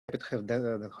to have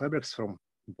the Huybrechts from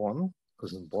Bonn,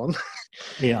 who's in Bonn.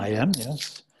 Yeah, I am,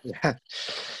 yes. Yeah.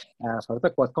 So we'll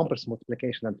talk about complex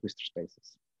multiplication and twistor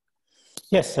spaces.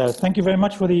 Yes, thank you very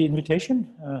much for the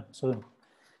invitation. So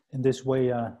in this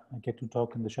way, I get to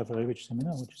talk in the Шафаревича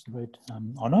seminar, which is a great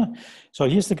honor. So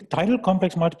here's the title,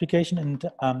 Complex Multiplication and...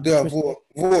 Да,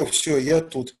 во, все, я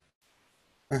тут.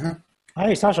 Ага.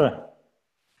 Hi, Sasha.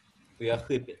 Я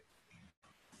happy.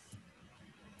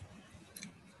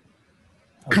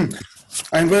 Okay.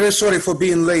 I'm very sorry for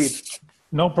being late.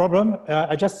 No problem.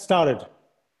 I just started.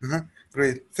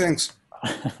 Great, thanks.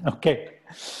 Okay.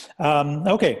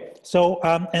 Okay. So,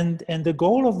 and the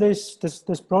goal of this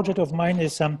project of mine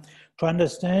is to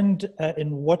understand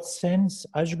in what sense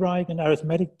algebraic and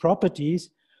arithmetic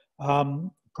properties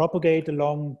propagate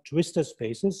along twistor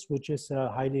spaces, which is a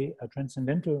highly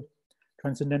transcendental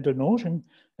notion.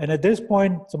 And at this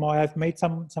point, I've made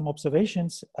some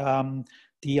observations.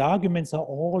 The arguments are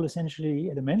all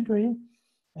essentially elementary,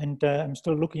 and I'm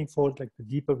still looking for like the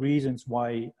deeper reasons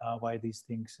why these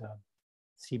things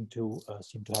seem to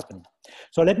happen.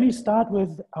 So let me start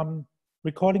with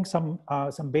recalling some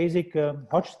basic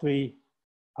Hodge tree,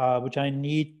 which I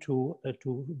need to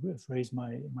phrase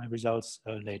my results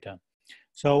later.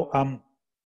 So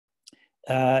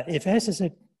if S is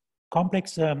a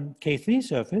complex K3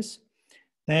 surface,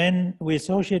 then we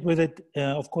associate with it,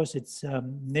 of course, its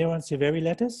Néron-Severi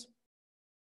lattice.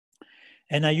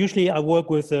 And I work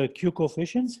with Q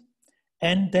coefficients.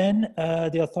 And then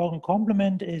the orthogonal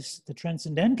complement is the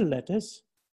transcendental lattice,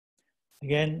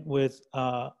 again with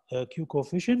Q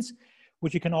coefficients,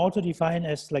 which you can also define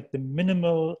as like the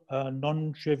minimal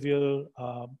non-trivial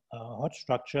Hodge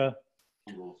structure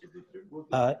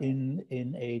in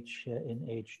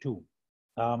H2.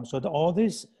 So all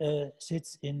this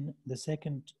sits in the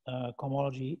second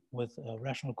cohomology with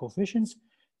rational coefficients,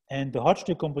 and the Hodge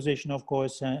decomposition, of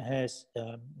course, has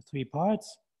 3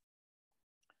 parts: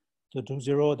 the 2,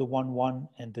 0, the 1, 1,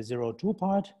 and the 0, 2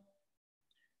 part.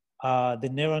 The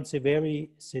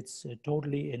Néron-Severi sits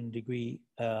totally in degree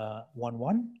 1,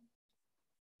 1.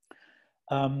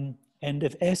 And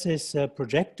if S is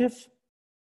projective,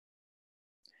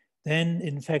 then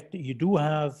in fact you do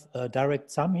have a direct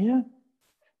sum here.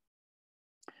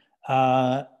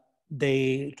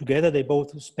 Together they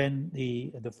both span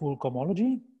the full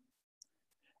cohomology.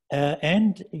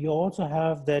 And you also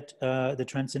have that the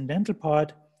transcendental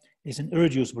part is an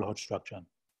irreducible Hodge structure.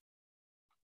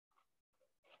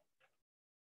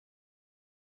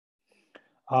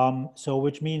 So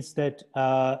which means that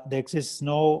there exists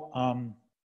no,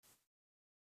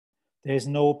 there's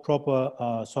no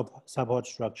proper sub-Hodge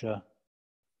structure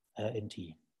in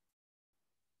T.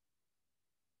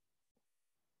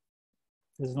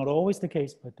 This is not always the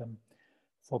case, but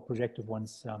for projective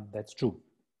ones, that's true.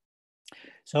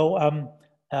 So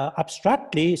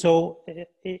abstractly, so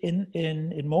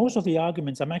in most of the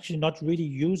arguments, I'm actually not really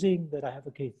using that I have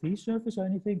a K3 surface or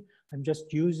anything. I'm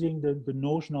just using the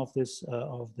notion of the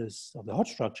Hodge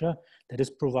structure that is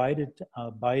provided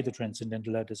by the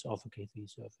transcendental lattice of a K3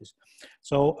 surface.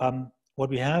 So what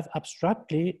we have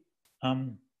abstractly is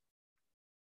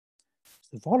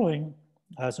the following.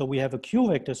 So we have a Q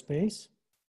vector space.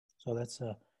 So that's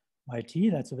my T,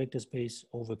 that's a vector space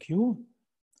over Q.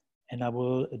 And I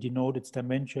will denote its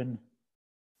dimension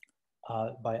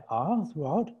by R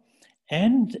throughout.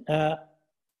 And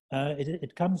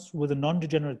it comes with a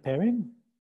non-degenerate pairing.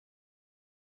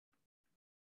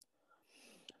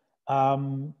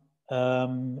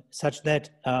 Such that,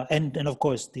 and of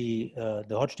course, the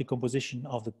Hodge decomposition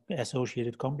of the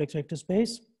associated complex vector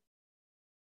space,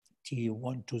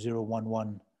 T1, 2, 0, 1,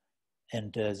 1,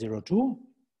 and 0, 2.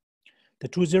 The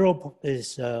 2, 0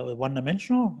 is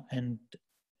one-dimensional, and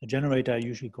the generator I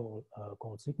usually call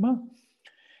sigma.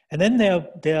 And then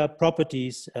there are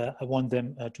properties I want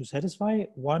them to satisfy.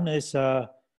 One is,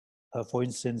 for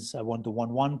instance, I want the 1,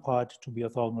 1 part to be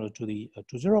orthogonal to the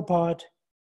 2, 0 part,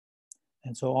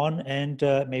 and so on. And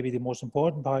maybe the most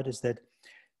important part is that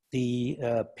the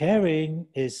pairing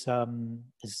is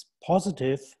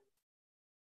positive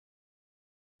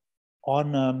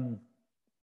on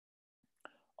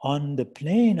the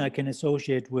plane I can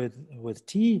associate with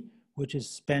T, which is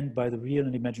spanned by the real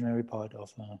and imaginary part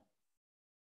of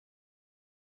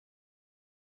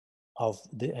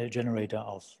the generator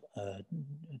of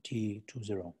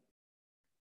T20.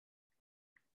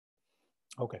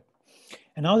 Okay,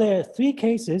 and now there are 3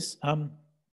 cases.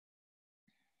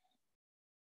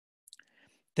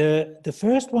 The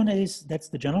first one is, that's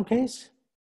the general case.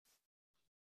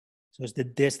 So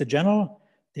there's the general,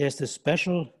 there's the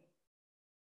special,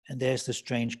 and there's the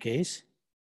strange case.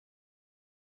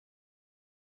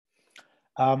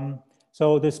 So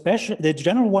So the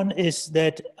general one is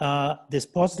that this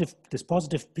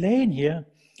positive plane here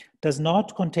does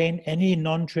not contain any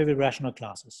non-trivial rational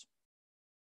classes.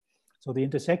 So the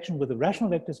intersection with the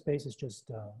rational vector space is just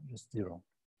 0.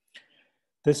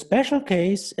 The special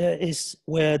case is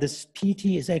where this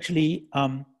PT is actually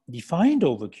defined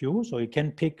over Q, so you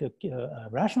can pick a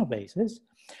rational basis.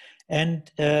 And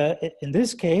in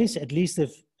this case, at least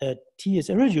if T is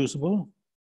irreducible,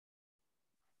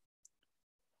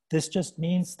 this just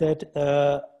means that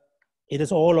it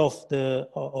is all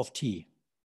of T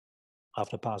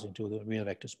after passing to the real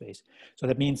vector space. So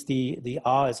that means the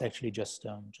R is actually just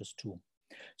 2.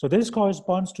 So this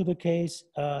corresponds to the case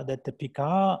that the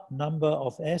Picard number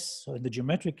of S, so in the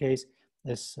geometric case,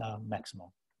 is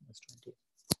maximal. That's 20.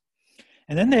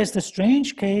 And then there's the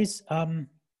strange case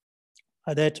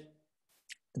that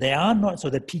they are not, so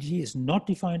that PT is not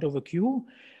defined over Q,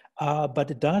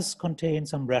 but it does contain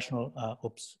some rational,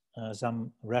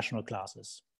 some rational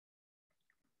classes.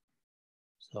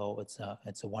 So it's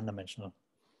a one-dimensional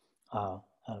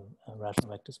rational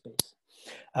vector space.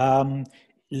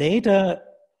 Later,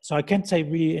 so I can't say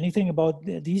really anything about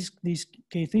these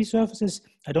K3 surfaces.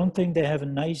 I don't think they have a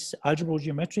nice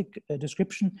algebro-geometric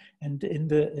description, and in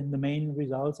the main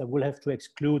results, I will have to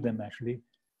exclude them actually.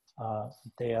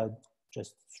 They are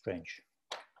just strange.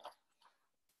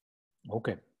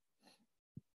 Okay.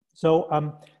 So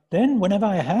then whenever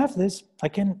I have this, I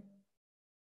can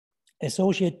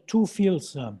associate two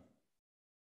fields to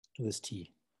this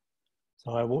T.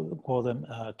 So I will call them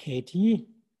KT,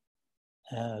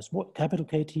 capital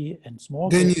KT and small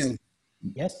Daniel. KT.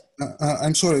 Yes?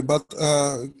 I'm sorry, but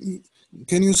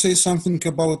can you say something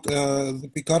about the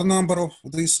Picard number of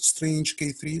these strange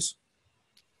K3s?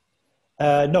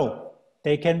 No,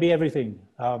 they can be everything.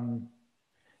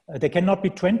 They cannot be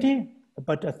 20,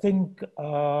 but I think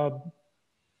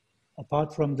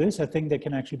apart from this, I think they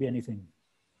can actually be anything.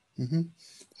 Mm-hmm.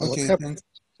 So okay, what happens?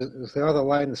 The other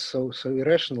line is so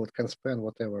irrational, it can span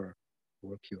whatever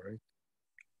over Q, right?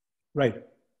 Right.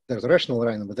 There's a rational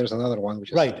line, but there's another one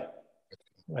which is... Right,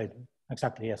 right,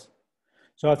 exactly, yes.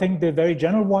 So I think the very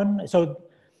general one, so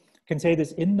I can say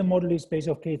this in the moduli space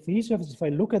of K3 surfaces, if I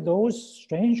look at those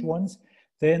strange ones,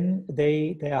 then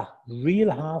they are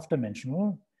real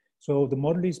half-dimensional. So the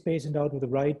moduli space endowed with the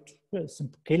right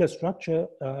scalar structure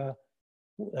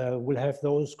will have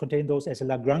those, contain those as a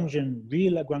Lagrangian,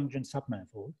 real Lagrangian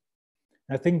submanifold.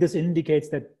 I think this indicates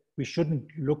that we shouldn't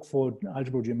look for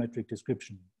algebro-geometric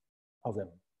description of them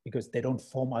because they don't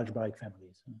form algebraic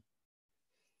families.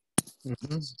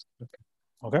 Mm-hmm.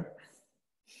 Okay.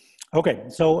 Okay,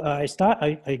 so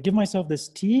I give myself this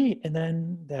T, and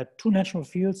then there are two natural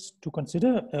fields to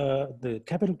consider, the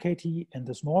capital KT and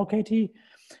the small KT.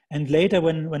 And later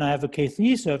when I have a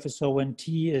K3 surface, so when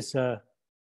T is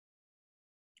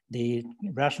the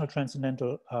rational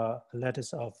transcendental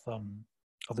lattice of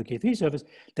the K3 surface,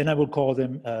 then I will call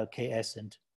them KS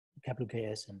and capital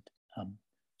KS and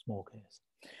small ks.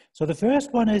 So the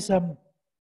first one is the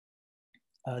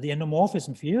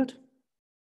endomorphism field.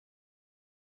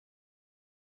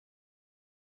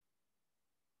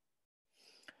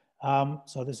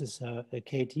 So this is a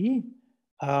KT,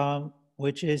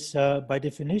 which is by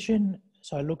definition,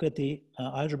 so I look at the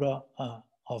algebra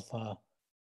of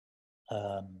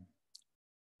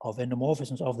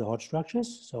endomorphisms of the Hodge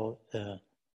structures. So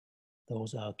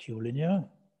those are Q linear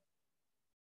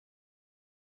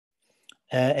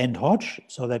and Hodge.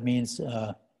 So that means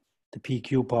the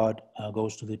PQ part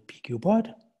goes to the PQ part.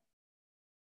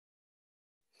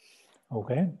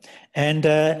 Okay, and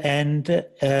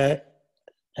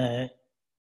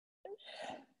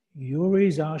Yuri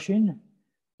Zarshin,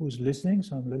 who's listening,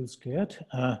 so I'm a little scared.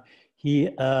 He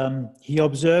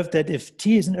observed that if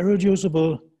T is an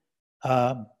irreducible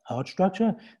Hodge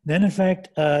structure, then in fact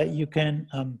you can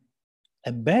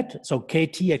embed. So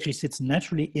KT actually sits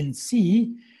naturally in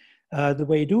C. The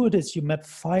way you do it is you map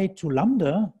phi to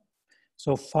lambda.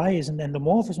 So phi is an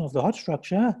endomorphism of the Hodge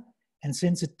structure, and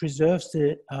since it preserves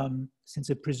the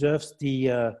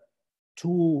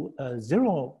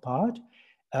 2-0 part,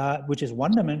 which is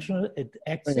one-dimensional, it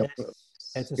acts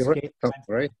as a scale.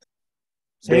 Right?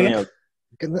 Daniel.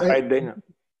 Hi, Daniel.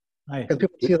 Hi. Can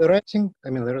people see the writing? I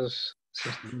mean, there's...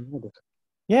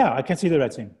 Yeah, I can see the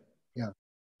red thing. Yeah.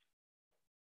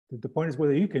 The point is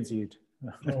whether you can see it.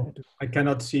 No, I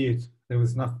cannot see it.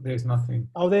 There's nothing.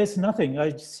 Oh, there's nothing.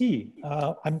 I see.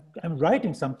 I'm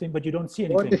writing something, but you don't see I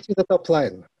only anything. see the top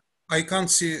line. I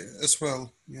can't see as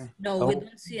well. Yeah. No, we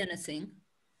don't see anything.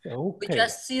 Okay. We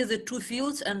just see the two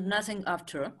fields and nothing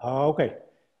after. Okay.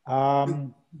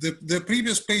 The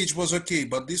previous page was okay,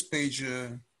 but this page.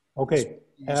 Okay.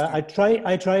 I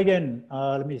try again.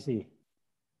 Let me see.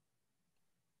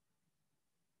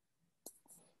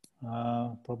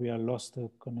 Probably I lost the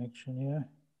connection here.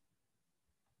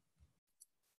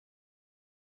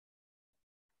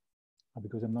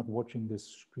 Because I'm not watching this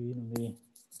screen.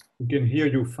 We can hear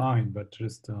you fine, but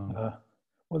just...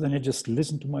 well, then I just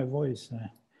listen to my voice.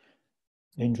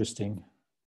 Interesting.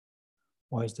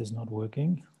 Why is this not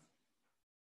working?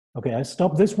 Okay, I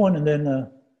stop this one and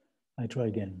then I try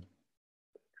again.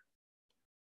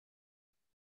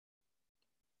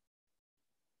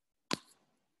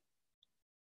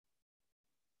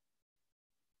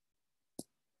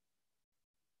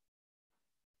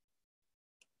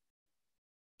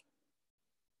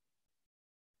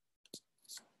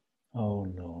 Oh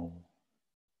no.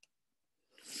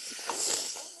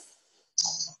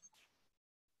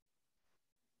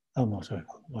 Oh no, sorry.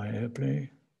 Why AirPlay?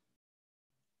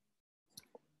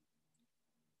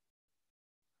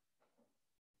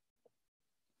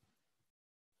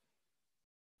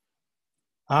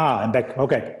 I'm back.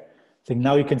 Okay. I think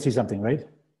now you can see something, right?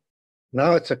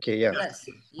 Now it's okay, yeah. Yes.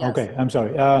 Yes. Okay, I'm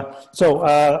sorry. So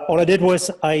all I did was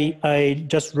I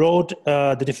just wrote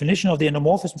the definition of the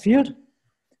endomorphism field,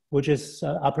 which is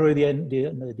a priori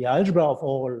the algebra of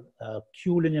all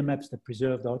Q linear maps that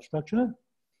preserve the Hodge structure.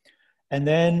 And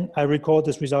then I record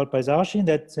this result by Zarshin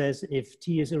that says if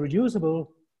T is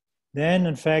irreducible, then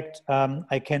in fact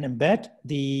I can embed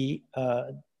the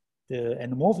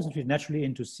endomorphism field naturally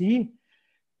into C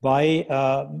by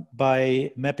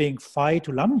mapping phi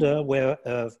to lambda, where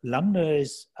lambda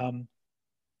is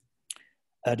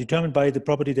determined by the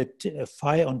property that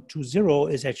phi on 2, 0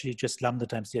 is actually just lambda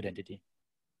times the identity.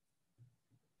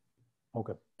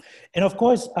 Okay, and of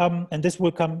course, and this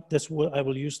will come. I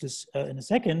will use this in a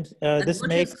second. This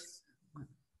makes.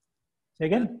 Say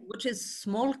again. Which is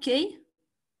small k?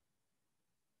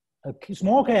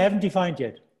 Small k I haven't defined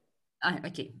yet.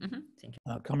 Okay. Thank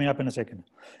you. Coming up in a second.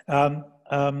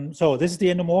 So this is the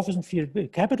endomorphism field,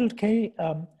 capital K,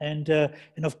 and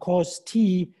of course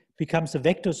T becomes a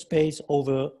vector space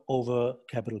over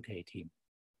capital K T.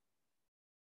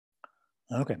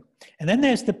 Okay, and then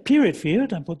there's the period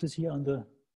field. I put this here on the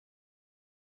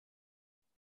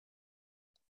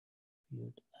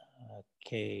field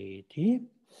KT,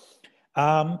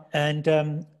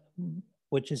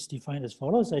 which is defined as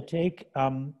follows. I take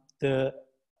the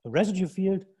residue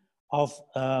field of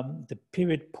the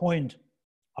period point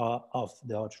of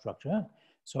the Hodge structure.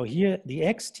 So here the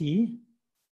xt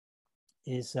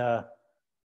is the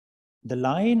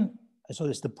line. So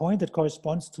it's the point that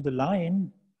corresponds to the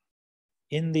line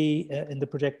in the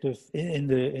projective in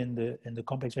the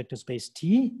complex vector space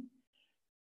T.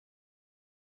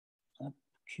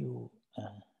 Q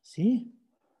C.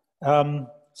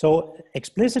 So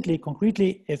explicitly,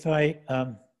 concretely, if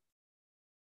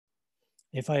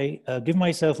I give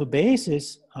myself a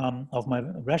basis of my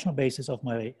rational basis of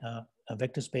my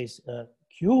vector space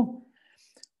Q,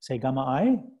 say gamma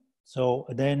I, so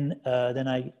then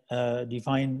I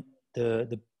define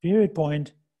the period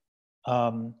point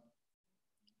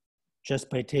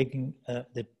just by taking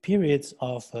the periods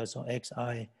of so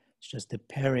xi is just the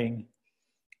pairing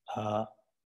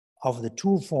of the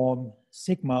two form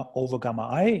sigma over gamma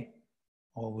I,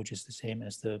 or which is the same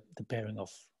as the pairing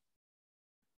of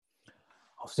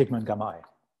sigma and gamma I.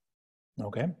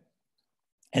 Okay,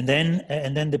 and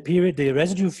then the period, the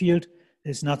residue field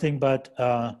is nothing but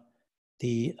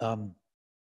the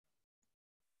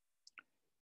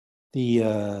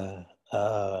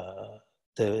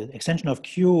extension of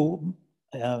Q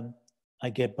I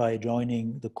get by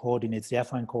joining the coordinates, the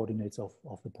affine coordinates of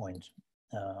the point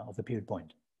of the period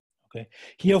point. Okay,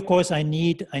 here of course I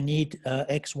need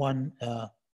x1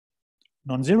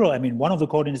 non-zero. I mean, one of the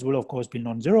coordinates will of course be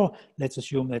non-zero. Let's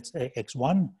assume that's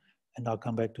x1, and I'll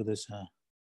come back to this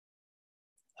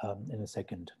in a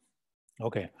second.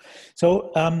 Okay,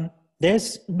 so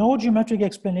there's no geometric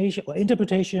explanation or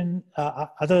interpretation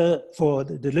other for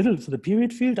the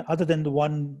period field other than the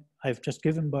one I've just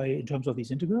given by in terms of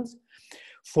these integrals.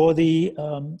 For the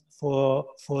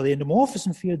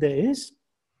endomorphism field, there is.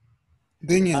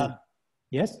 Daniel.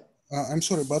 Yes. I'm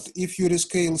sorry, but if you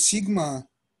rescale sigma,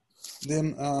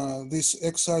 then this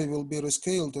xi will be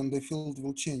rescaled and the field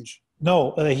will change.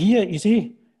 No, here you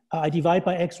see, I divide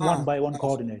by x1 by one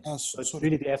coordinate. So it's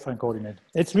really the affine coordinate.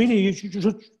 It's really, you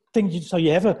should think, so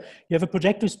you have a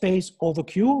projective space over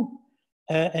Q,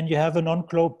 and you have a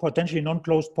potentially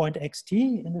non-closed point xt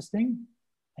in this thing,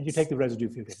 and you take the residue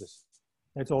field of this.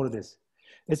 That's all it is.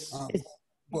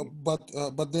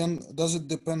 But then does it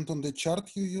depend on the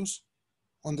chart you use,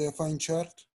 on the affine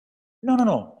chart?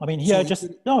 No. I mean, here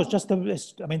so it's just I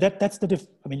mean, that's the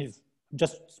I mean, if I'm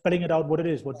just spelling it out what it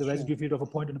is, what the residue field of a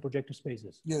point in a projective space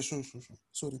is. Yeah, sure.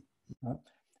 Sorry.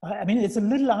 I mean, it's a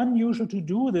little unusual to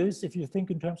do this if you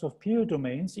think in terms of period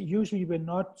domains. Usually we're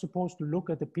not supposed to look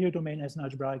at the period domain as an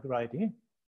algebraic variety.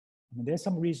 I mean, there's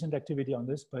some recent activity on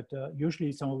this, but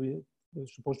usually we're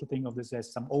supposed to think of this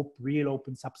as some real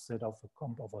open subset of a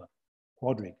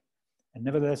quadric. And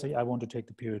nevertheless, I want to take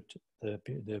the period,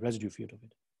 the residue field of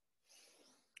it.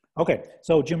 Okay,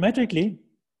 so geometrically,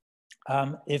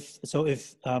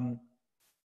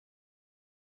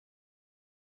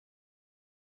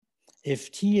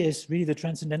 if T is really the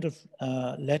transcendental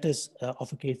lattice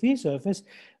of a K3 surface,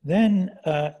 then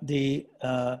the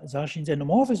Sachsen's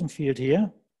endomorphism field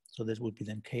here, so this would be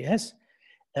then Ks,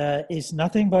 is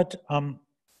nothing but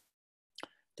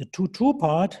the 2-2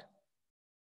 part,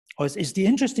 or is the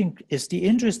interesting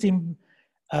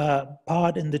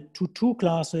part in the 2-2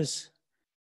 classes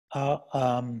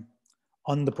on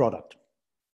the product.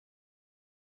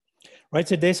 Right,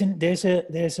 so there's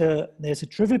a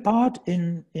trivial part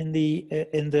in the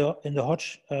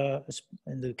Hodge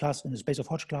in the space of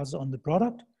Hodge classes on the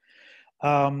product,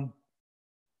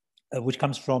 which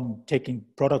comes from taking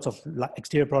products of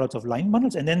exterior products of line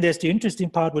bundles, and then there's the interesting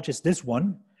part, which is this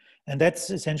one, and that's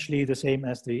essentially the same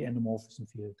as the endomorphism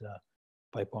field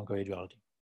by Poincare duality.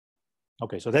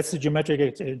 Okay, so that's the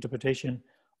geometric interpretation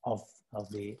of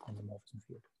the endomorphism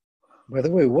field. By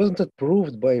the way, wasn't it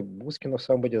proved by Buskin or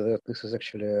somebody that this is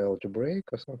actually algebraic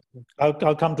or something?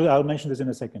 I'll mention this in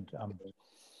a second.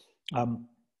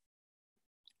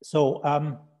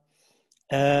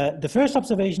 The first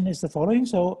observation is the following.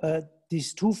 So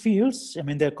these two fields, I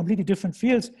mean, they're completely different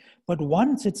fields, but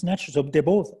one sits naturally. So they're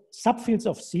both subfields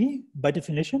of C by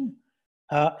definition,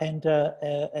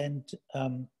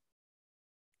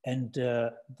 and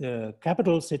the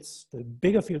capital sits, the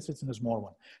bigger field sits in the small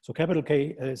one. So capital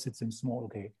K sits in small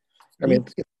k. I mean,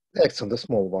 it acts on the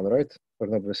small one, right? For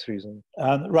an obvious reason.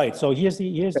 Right. So here's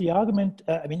the argument.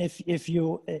 I mean, if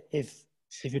you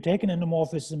take an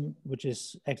endomorphism which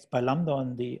is x by lambda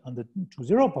on the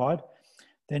 2-0 part,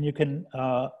 then you can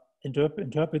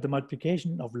interpret the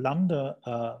multiplication of lambda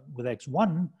with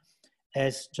x1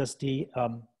 as just the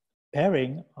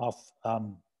pairing of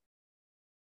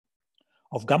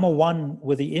gamma 1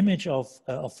 with the image of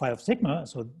phi of sigma.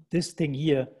 So this thing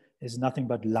here is nothing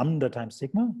but lambda times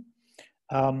sigma.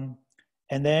 And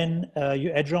then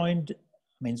you adjoined, I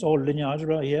mean, it's all linear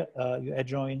algebra here. You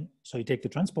adjoin, so you take the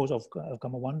transpose of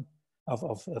gamma 1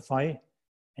 of phi,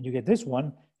 and you get this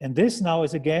one. And this now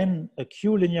is again a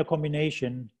Q linear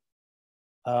combination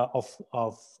of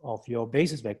your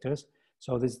basis vectors.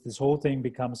 So this whole thing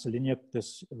becomes a linear,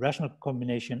 this rational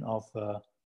combination of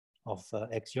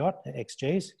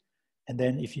xj's, and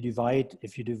then if you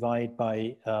divide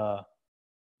by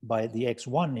the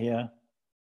x1 here,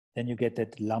 then you get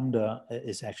that lambda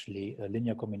is actually a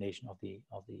linear combination of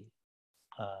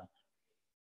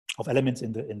elements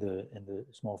in the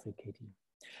small field KT.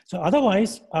 So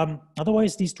otherwise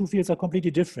these two fields are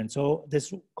completely different. So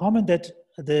this comment that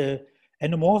the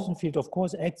endomorphism field, of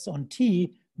course, acts on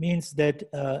T means that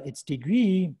its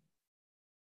degree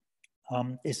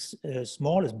is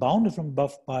small, is bounded from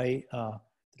above by the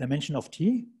dimension of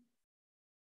T,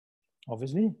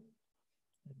 obviously.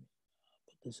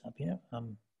 Put this up here.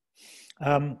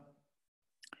 The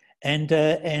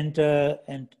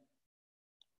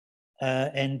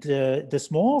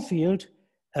small field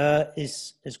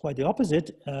is quite the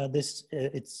opposite.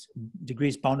 Its degree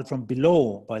is bounded from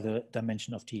below by the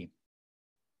dimension of T.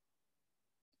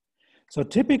 So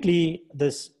typically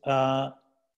this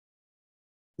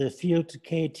the field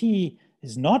KT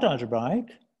is not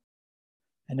algebraic,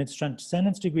 and its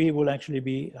transcendence degree will actually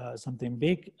be something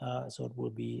big. So it will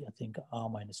be, I think, R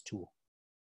minus 2.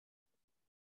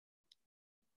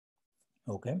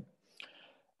 Okay.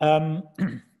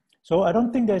 So I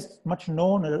don't think there's much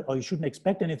known, or you shouldn't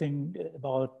expect anything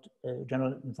about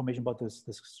general information about this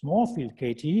small field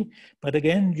KT. But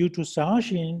again, due to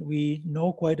Sachin, we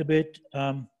know quite a bit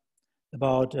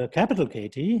about capital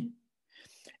KT.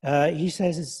 He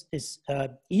says it's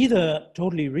either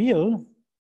totally real,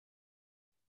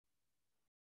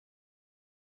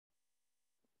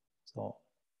 so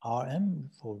Rm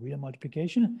for real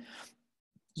multiplication.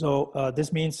 So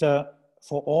this means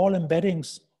for all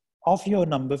embeddings of your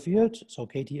number field, so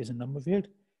KT is a number field,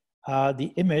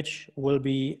 the image will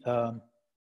be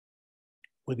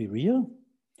real,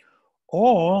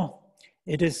 or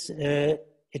it is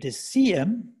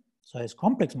Cm, so it's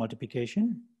complex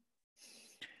multiplication.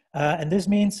 And this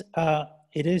means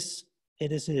it is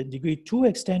a degree 2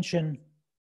 extension.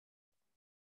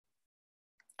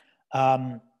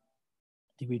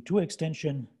 Degree 2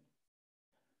 extension.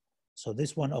 So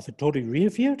this one of a totally real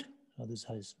field. So this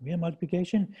has real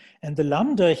multiplication. And the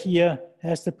lambda here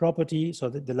has the property, so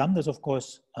the lambda is of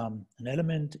course an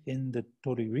element in the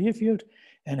totally real field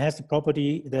and has the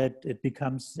property that it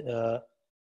becomes, so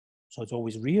it's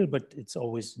always real, but it's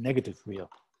always negative real.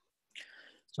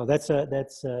 So that's a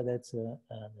CM field.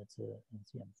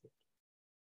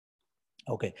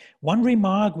 Okay, one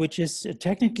remark which is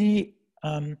technically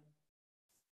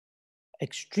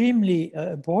extremely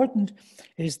important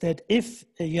is that if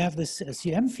you have this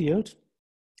CM field,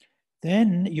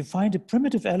 then you find a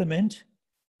primitive element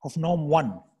of norm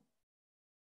 1.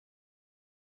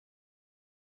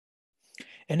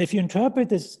 And if you interpret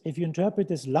this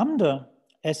lambda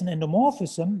as an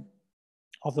endomorphism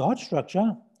of the Hodge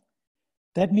structure,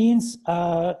 that means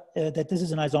that this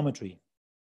is an isometry.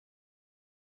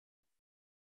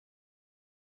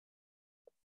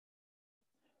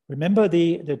 Remember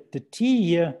the T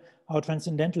here, our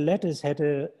transcendental lattice had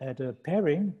a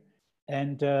pairing,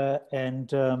 and so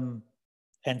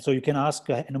you can ask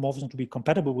endomorphism to be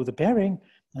compatible with the pairing,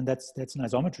 and that's an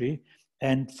isometry.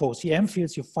 And for CM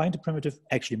fields, you find a primitive,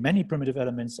 actually many primitive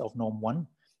elements of norm 1,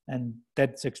 and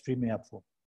that's extremely helpful.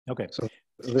 Okay. So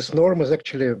this norm is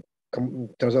actually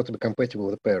turns out to be compatible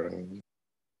with the pairing.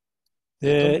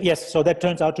 Yes, so that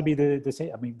turns out to be the same.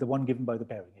 I mean, the one given by the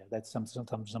pairing. Yeah, that's something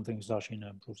Zarshin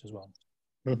proves as well.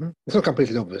 Mm-hmm. It's not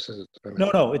completely obvious, is it?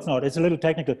 No, it's not. It's a little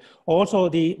technical. Also,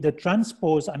 the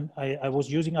transpose I was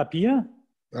using up here.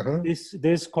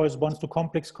 This corresponds to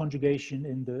complex conjugation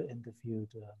in the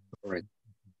field. Right.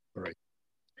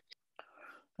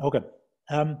 Okay.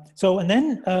 So and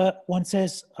then one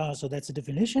says, so that's a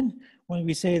definition. When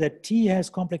we say that T has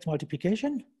complex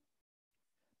multiplication,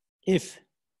 if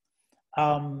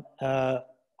of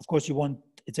course you want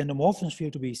its endomorphism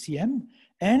field to be CM,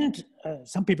 and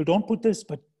some people don't put this,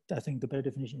 but I think the better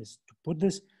definition is to put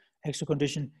this extra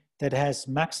condition that has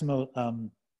maximal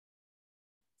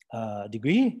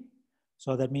degree.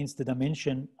 So that means the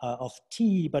dimension of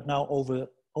T, but now over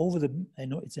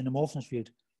its endomorphism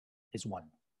field is 1.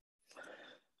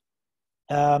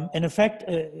 And in fact,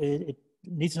 it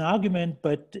needs an argument,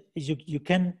 but you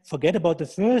can forget about the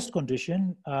first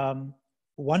condition.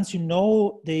 Once you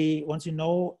know the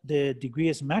degree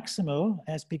is maximal,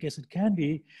 as big as it can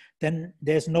be, then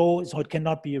so it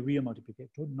cannot be a real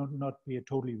multiplicator, not be a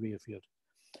totally real field.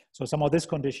 So somehow this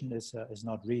condition is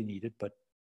not really needed, but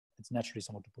it's naturally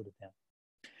somehow to put it there.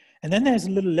 And then there's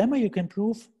a little lemma you can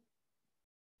prove.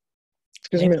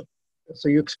 Excuse me. So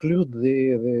you exclude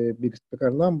the biggest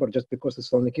Picard number just because it's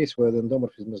the only case where the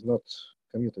endomorphism is not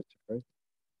commutative, right?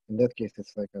 In that case,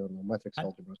 it's like, I don't know, matrix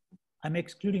algebra. I'm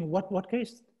excluding what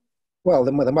case? Well,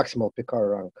 the maximal Picard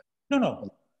rank. No.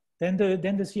 Then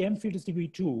the CM field is degree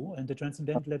 2, and the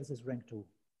transcendental lattice is rank 2.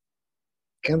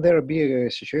 Can there be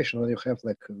a situation where you have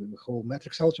like the whole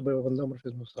matrix algebra of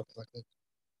endomorphism or something like that?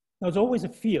 No, it's always a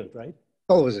field, right?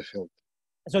 Always a field.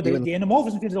 So the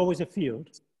endomorphism field is always a field.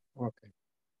 Okay.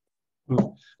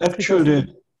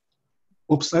 Actually,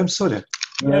 oops, I'm sorry.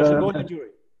 Yeah, so go ahead,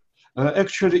 Yuri.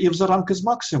 Actually, if the rank is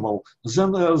maximal,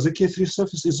 then the K3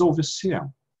 surface is always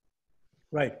CM.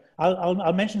 Right.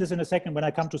 I'll mention this in a second when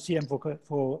I come to CM for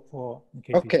K3.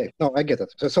 Okay. No, I get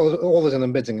it. So it's always an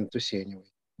embedding into C anyway.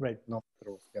 Right. Not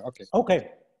true. Yeah. Okay.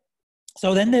 Okay.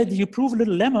 So then you prove a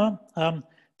little lemma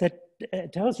that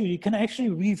tells you can actually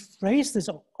rephrase this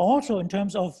also in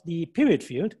terms of the period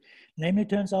field. Namely, it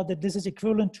turns out that this is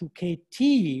equivalent to KT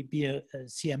be a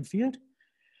CM field.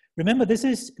 Remember, this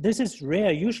is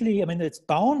rare. Usually, I mean, it's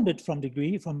bounded from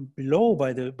below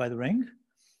by the rank,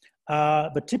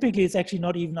 but typically it's actually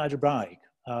not even algebraic.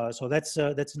 So that's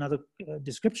another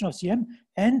description of CM.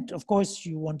 And of course,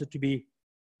 you want it to be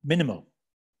minimal.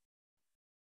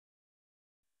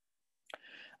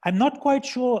 I'm not quite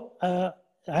sure. I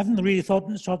haven't really thought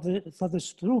this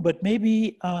through, but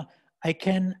maybe I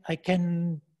can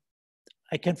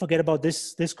forget about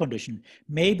this condition.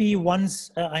 Maybe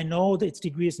once I know that its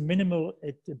degree is minimal,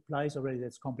 it implies already that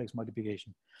it's complex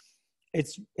multiplication.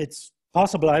 It's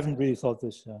possible. I haven't really thought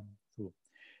this through.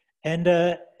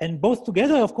 And both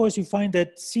together, of course, you find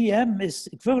that CM is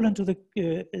equivalent to the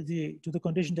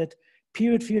condition that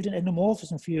period field and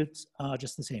endomorphism fields are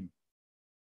just the same.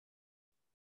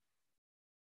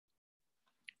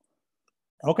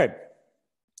 Okay,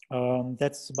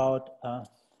 that's about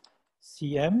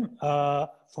CM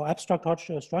for abstract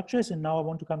Hodge structures, and now I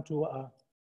want to come to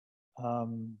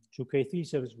K3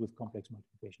 surfaces with complex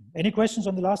multiplication. Any questions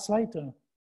on the last slide?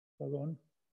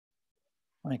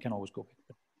 I can always go back.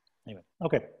 But anyway,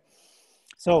 okay.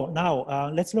 So now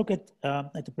let's look at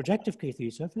the projective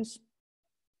K3 surface,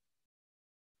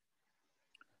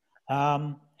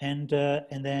 and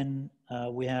then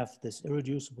we have this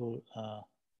irreducible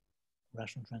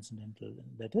rational transcendental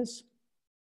letters.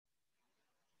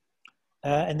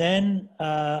 And then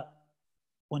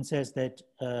one says that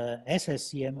S has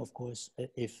CM, of course,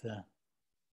 if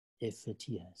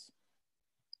T has.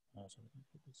 So let me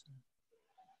put this in.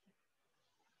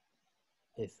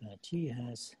 If T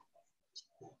has,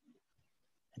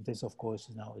 and this, of course,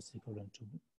 now is equivalent to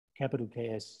capital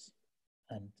Ks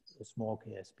and a small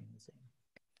ks being the same.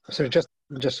 So just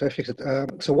so I fix it.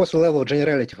 So what's the level of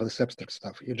generality for this abstract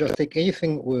stuff? You just take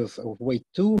anything with weight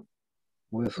 2,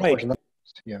 with right.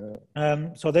 Yeah.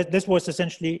 So this was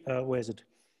essentially where is it?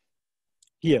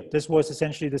 Here. This was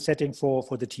essentially the setting for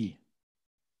the T.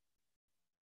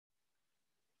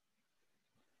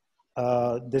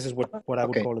 This is what I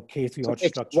would call a K3 Hodge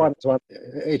structure.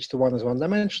 H1 is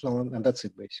one-dimensional, and that's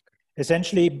it basically.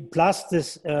 Essentially, plus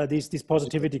this this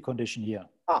positivity condition here.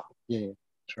 Ah, yeah,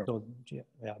 sure. So yeah,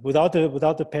 without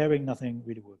the pairing, nothing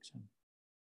really works.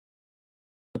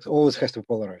 It always has to be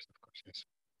polarized, of course. Yes.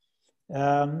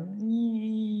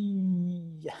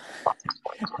 Yeah.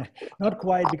 Not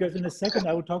quite, because in a second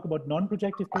I will talk about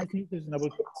non-projective K-theta's, and I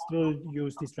will still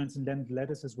use these transcendental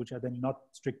lattices, which are then not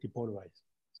strictly polarized.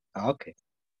 Okay.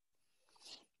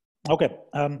 Okay.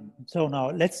 So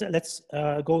now let's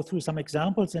go through some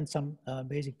examples and some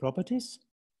basic properties.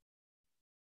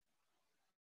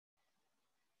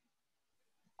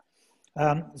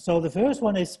 So the first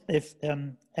one is if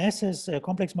S is a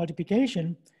complex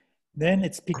multiplication, then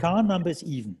its Picard number is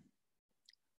even.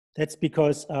 That's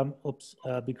because,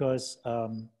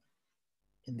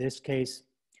 in this case,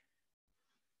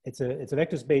 it's a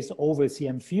vector space over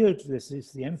CM field. This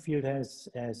is the M field has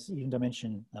even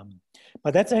dimension,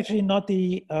 but that's actually not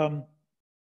the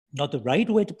right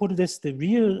way to put this. The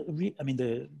real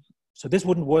so this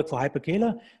wouldn't work for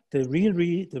hyperkähler. The real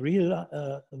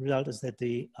result is that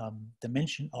the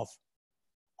dimension of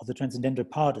the transcendental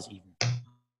part is even.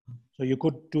 So you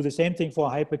could do the same thing for a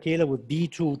hyperkähler with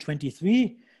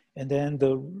B223, and then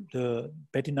the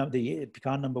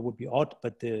Picard number would be odd,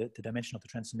 but the dimension of the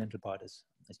transcendental part is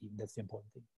even. That's the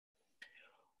important thing.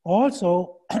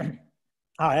 Also,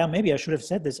 maybe I should have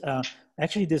said this.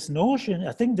 Actually, this notion,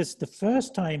 I think this the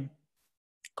first time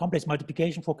complex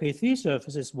multiplication for K3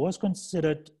 surfaces was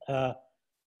considered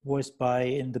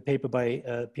in the paper by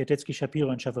Piatetsky, Shapiro,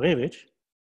 and Šafarevich.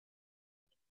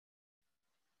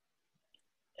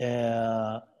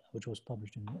 Which was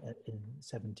published in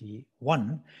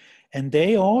 71, and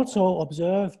they also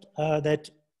observed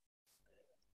that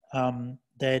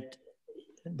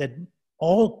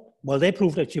they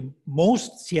proved actually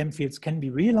most CM fields can be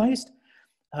realized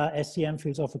as CM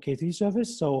fields of a K3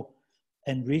 surface. So,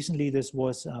 and recently this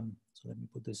was so let me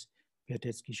put this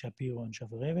Piatetsky, Shapiro, and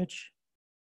Šafarevich,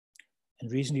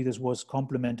 and recently this was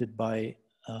complemented by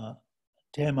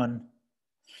Tellman.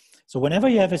 So whenever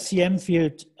you have a CM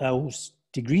field whose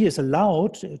degree is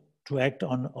allowed to act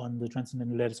on the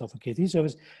transcendental lattice of a K3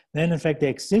 surface, then in fact there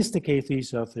exists a K3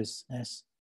 surface as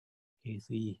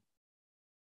K3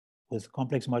 with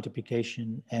complex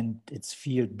multiplication and its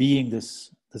field being this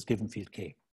given field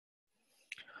K.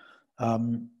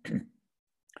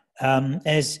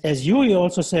 As Yuri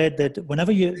also said that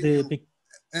whenever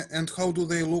and how do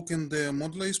they look in the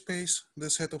moduli space, the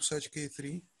set of such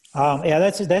K3? Yeah,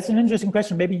 that's an interesting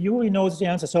question. Maybe Yuri knows the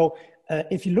answer. So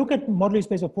if you look at moduli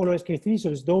space of polarized K3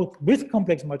 surfaces, those with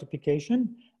complex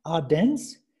multiplication are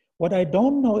dense. What I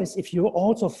don't know is if you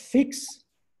also fix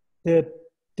the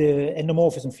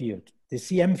endomorphism field, the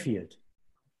CM field,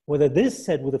 whether this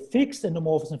set with a fixed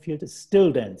endomorphism field is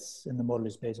still dense in the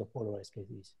moduli space of polarized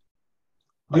K3s.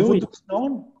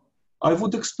 I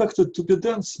would expect it to be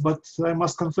dense, but I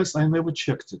must confess I never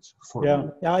checked it.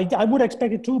 I would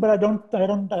expect it too, but I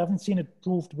haven't seen it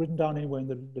written down anywhere in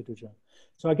the literature.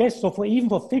 So I guess for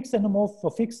fixed endomorph,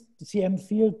 for fixed CM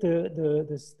field,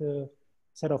 the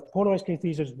set of polarized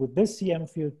K3s with this CM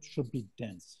field should be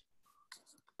dense.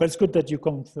 But it's good that you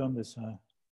confirm this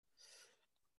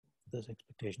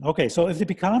expectation. Okay, so if the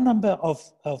Picard number of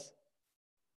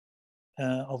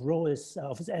rho is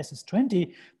S is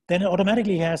 20, then it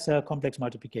automatically has a complex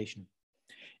multiplication.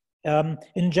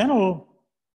 In general,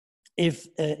 if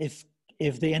the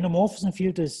endomorphism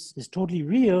field is totally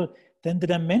real, then the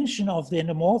dimension of the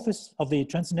endomorphism of the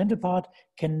transcendental part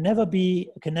can never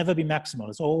be maximal.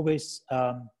 It's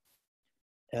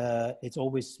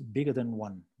always bigger than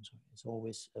 1. It's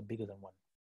always bigger than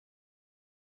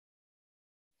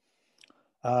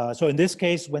 1. So in this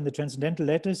case, when the transcendental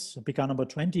lattice, Picard number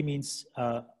 20 means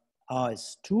R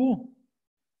is 2,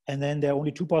 and then there are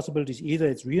only two possibilities. Either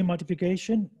it's real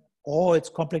multiplication or it's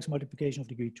complex multiplication of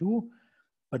degree 2,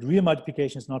 but real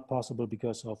multiplication is not possible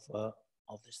because of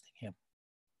this thing here.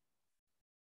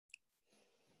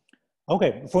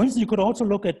 Okay, for instance, you could also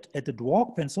look at the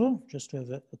dwarf pencil, just to have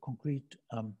a concrete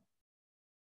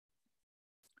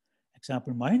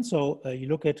example in mind. So you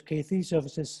look at K3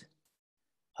 surfaces,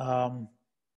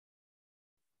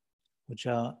 which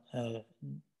are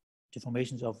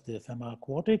deformations of the femoral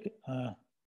quartic.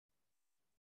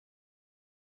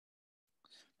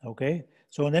 Okay,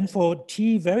 so then for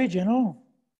T very general.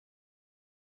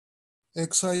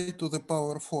 xi to the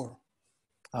power 4.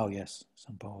 Oh yes,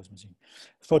 some power is missing.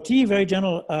 For T very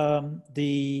general,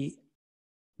 the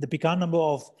Picard number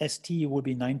of ST would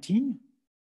be 19,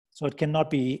 so it cannot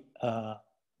be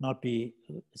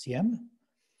CM.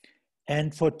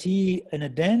 And for T in a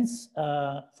dense,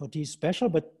 for T special,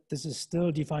 but this is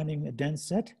still defining a dense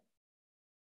set.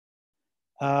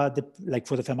 Like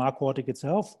for the femoral quartic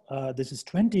itself, this is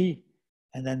 20,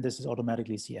 and then this is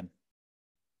automatically CM.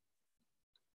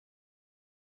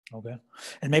 Okay,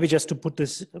 and maybe just to put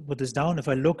this down, if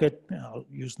I look at, I'll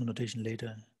use the notation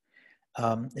later.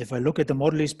 If I look at the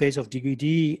moduli space of degree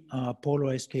D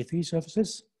polarized K3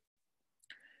 surfaces,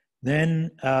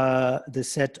 then the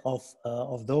set of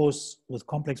those with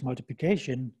complex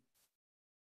multiplication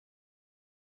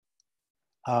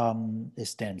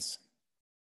is dense,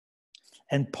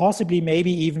 and possibly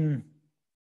maybe even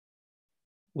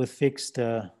with fixed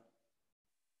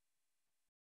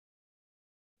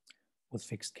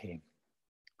K.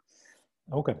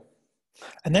 Okay,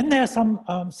 and then there are some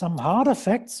harder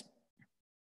facts.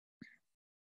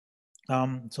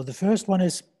 So the first one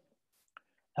is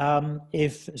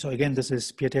so again, this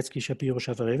is Piatetsky, Shapiro,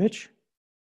 Šafarevich.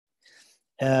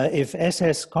 If S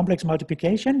has complex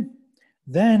multiplication,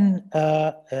 then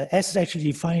S is actually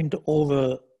defined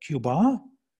over Q bar.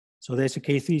 So there's a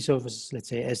K3 surface, let's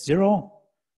say S0,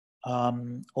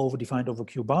 defined over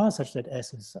Q bar, such that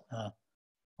S is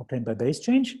obtained by base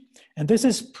change. And this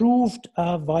is proved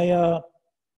via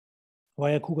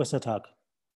Kuga-Satake.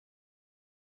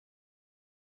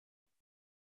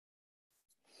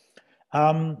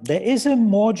 There is a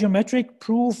more geometric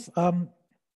proof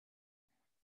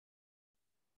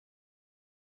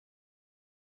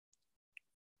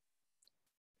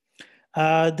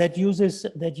that uses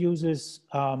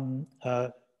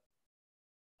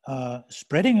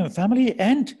spreading a family,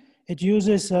 and it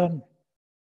uses the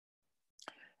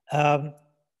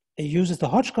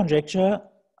Hodge conjecture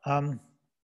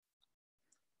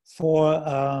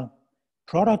for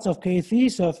products of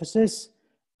K3 surfaces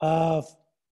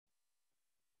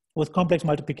with complex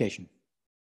multiplication.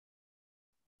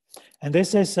 And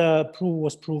this is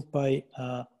was proved by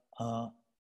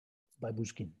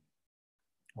Bushkin.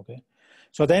 Okay,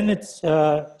 so then it's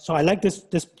so I like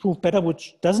this proof better,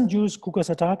 which doesn't use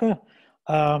Kuga-Satake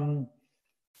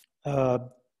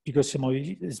because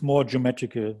it's more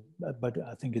geometrical, but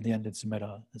I think in the end it's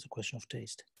a question of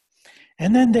taste.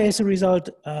 And then there is a result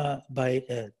by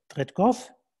Tretkov,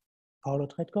 Paolo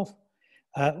Tretkov,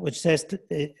 which says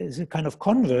is a kind of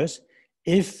converse.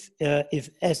 If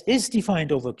S is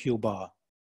defined over Q bar,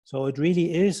 so it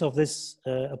really is of this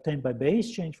obtained by base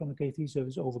change from a K3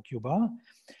 surface over Q bar,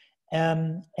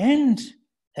 and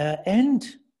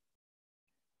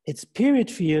its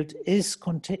period field is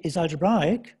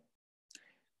algebraic,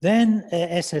 then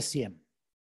S has CM.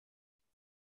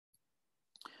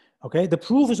 Okay, the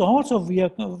proof is also via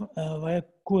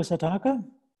Kuga-Satake.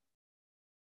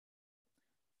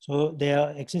 So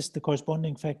there exist the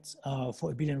corresponding facts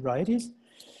for abelian varieties.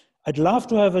 I'd love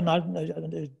to have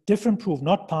a different proof,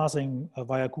 not passing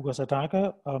via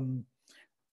Kuga-Satake,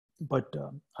 but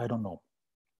I don't know.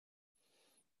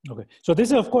 Okay, so this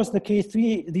is of course the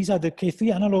K3, these are the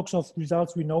K3 analogs of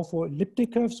results we know for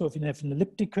elliptic curves. So if you have an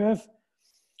elliptic curve,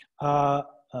 let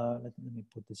me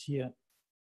put this here.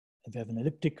 If you have an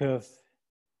elliptic curve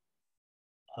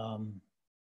of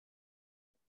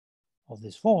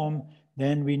this form,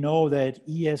 then we know that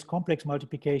E has complex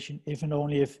multiplication if and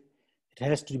only if it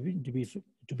has to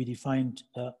be defined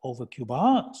over Q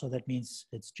bar. So that means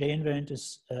its J invariant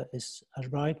is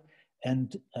algebraic,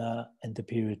 and the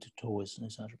period tau is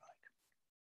algebraic.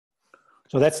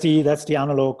 So that's the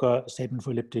analog statement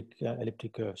for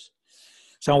elliptic curves.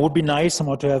 So it would be nice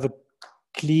somehow to have a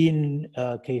clean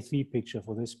K3 picture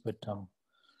for this, but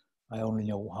I only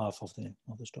know half of the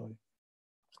story.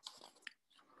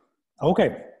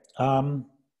 Okay,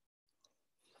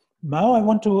 now I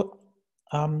want to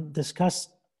discuss.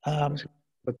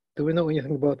 But do we know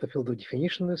anything about the field of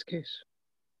definition in this case?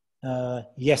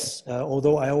 Yes,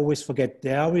 although I always forget.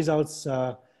 There are results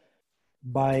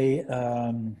by.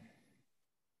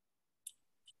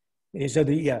 Let's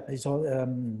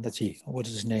see, what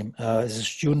is his name? Is a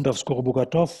student of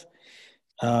Skorobogatov,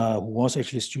 who was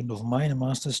actually a student of mine, a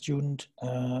master's student,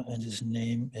 and his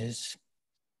name is.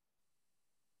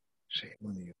 Shame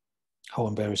on you. How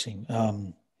embarrassing.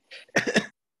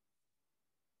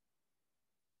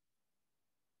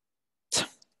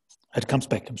 It comes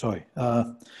back, I'm sorry. I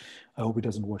hope it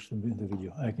doesn't watch them in the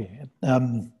video. Okay.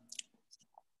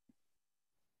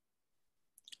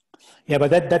 Yeah,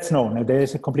 but that's known. There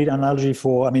is a complete analogy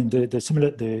for, I mean,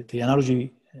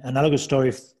 the analogous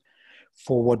story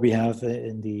for what we have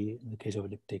in the case of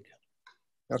elliptic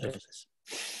surfaces.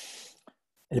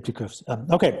 Elliptic curves.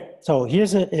 Okay, so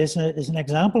here's an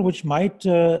example which might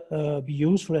be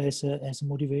useful as a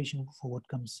motivation for what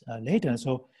comes later.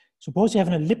 So suppose you have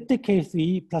an elliptic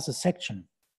K3 plus a section.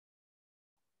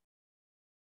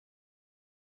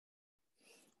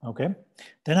 Okay,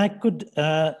 then I could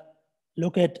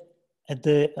look at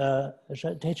the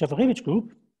Shafarevich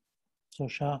group. So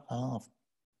Sha of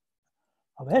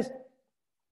S,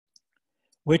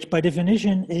 which by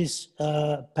definition is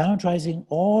parameterizing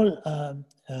all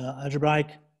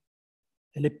algebraic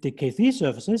elliptic K3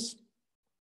 surfaces,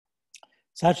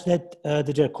 such that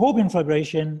the Jacobian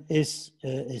fibration is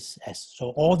S. So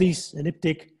all these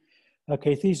elliptic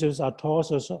K3 surfaces are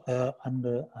torsors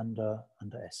under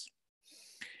S.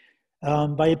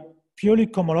 By a purely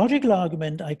cohomological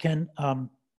argument, I can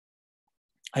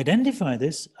identify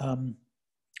this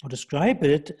or describe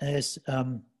it as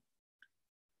an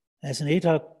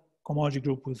eta cohomology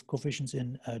group with coefficients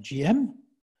in GM,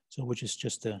 so which is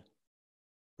just a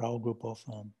Brauer group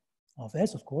of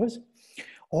S, of course.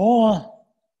 Or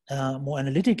more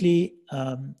analytically,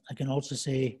 I can also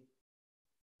say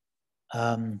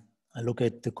I look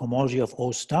at the cohomology of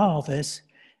O star of S,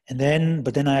 and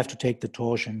then I have to take the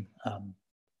torsion of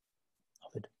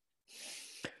it.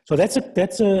 So that's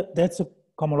a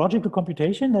cohomological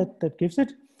computation that gives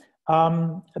it.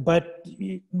 But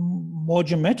more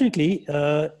geometrically,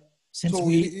 since so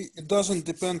it doesn't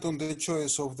depend on the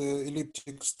choice of the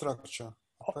elliptic structure.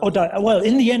 Well,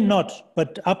 in the end, not.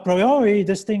 But a priori,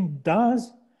 this thing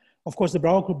does. Of course, the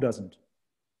Brauer group doesn't.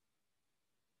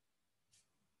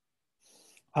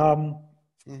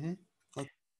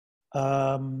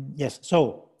 Yes.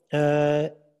 So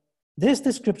this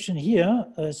description here.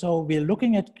 So we're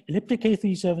looking at elliptic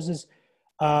K3 surfaces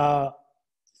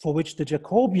for which the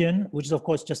Jacobian, which is of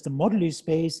course just the moduli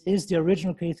space, is the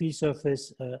original K3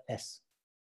 surface S.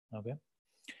 Okay.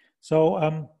 So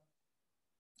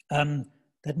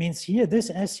that means here, this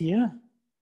S here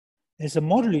is a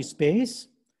moduli space.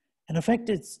 And in fact,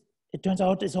 it turns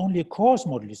out it's only a coarse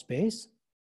moduli space.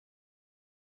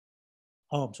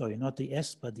 Oh, I'm sorry, not the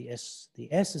S, but the S. The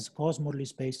S is a coarse moduli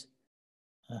space.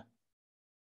 The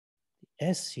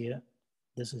S here,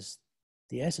 the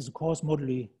S is a coarse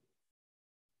moduli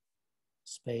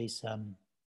space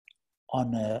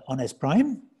on S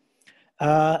prime.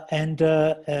 But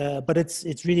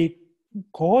it's really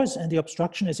coarse, and the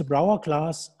obstruction is a Brauer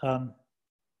class.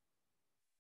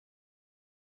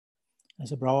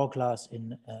 As a Brauer class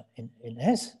in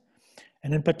S,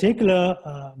 and in particular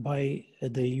by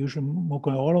the usual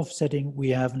Mokoy-Orlov setting, we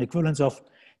have an equivalence of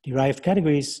derived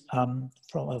categories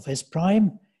of S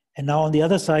prime, and now on the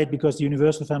other side, because the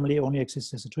universal family only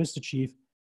exists as a twisted sheaf,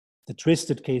 the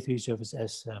twisted K3 surface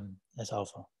as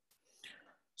alpha.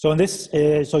 So in this,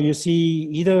 so you see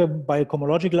either by a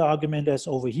cohomological argument as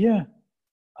over here,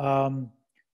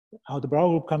 how the Brauer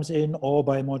group comes in, or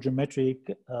by a more geometric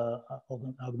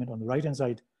argument on the right-hand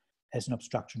side as an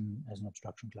obstruction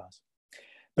class.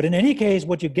 But in any case,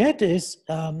 what you get is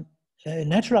a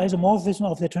natural isomorphism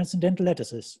of the transcendental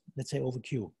lattices, let's say over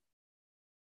Q.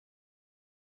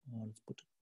 Let's put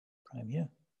prime here.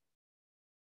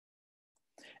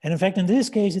 And in fact, in this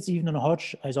case, it's even a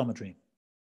Hodge isometry.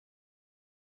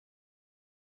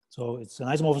 So it's an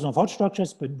isomorphism of Hodge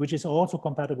structures, but which is also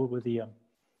compatible with the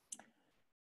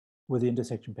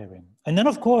intersection pairing. And then,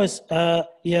 of course,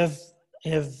 you have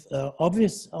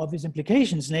obvious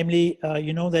implications. Namely,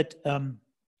 you know that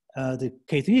the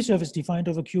K3 surface defined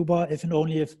over Q bar if and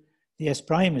only if the S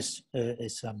prime is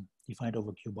defined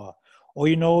over Q bar, or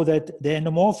you know that the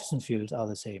endomorphism fields are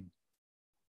the same,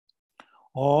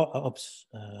 or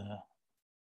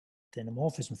the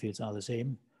endomorphism fields are the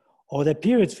same, or the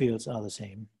period fields are the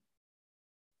same.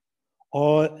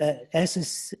 Or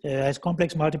S has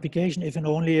complex multiplication if and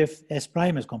only if S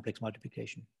prime has complex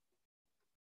multiplication.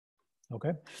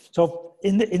 Okay, so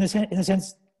in a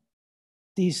sense,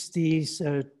 these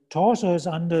torsors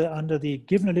under the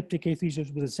given elliptic K3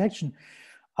 surface with a section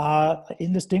are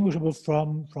indistinguishable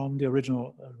from the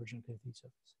original K3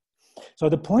 surface. So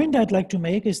the point I'd like to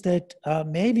make is that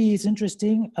maybe it's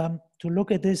interesting to look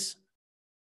at this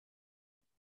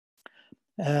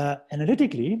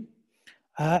analytically.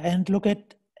 And look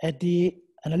at the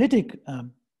analytic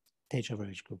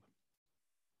Tate-Shaffarevich group.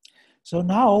 So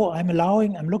now I'm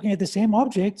looking at the same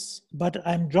objects, but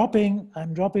I'm dropping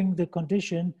the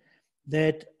condition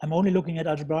that I'm only looking at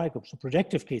algebraic groups, so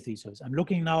projective K3 surfaces. I'm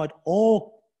looking now at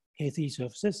all K3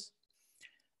 surfaces,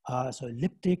 so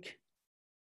elliptic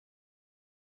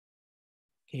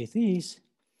K3s,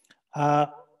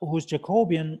 whose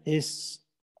Jacobian is,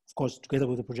 of course, together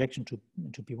with the projection to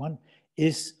P1,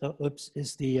 is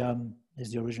the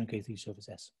original K3 surface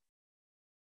S.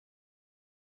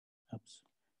 Oops.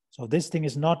 So this thing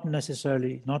is not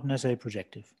necessarily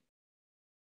projective.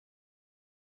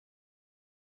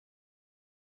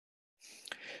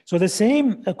 So the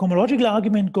same cohomological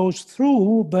argument goes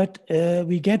through, but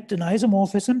we get an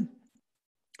isomorphism,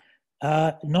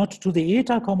 not to the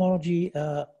eta cohomology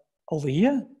over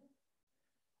here,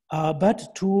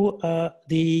 but to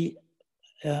the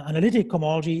analytic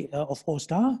cohomology of O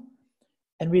star.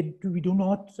 And we do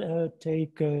not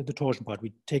take the torsion part,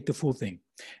 we take the full thing.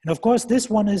 And of course, this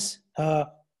one is,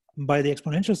 by the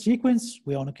exponential sequence,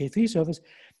 we're on a K3 surface,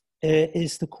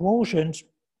 is the quotient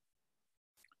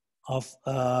of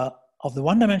the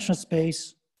one-dimensional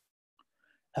space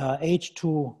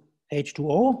H2O.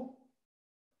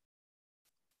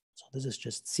 So this is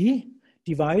just C,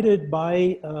 divided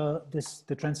by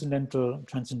the transcendental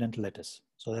lattice.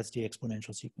 So that's the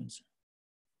exponential sequence.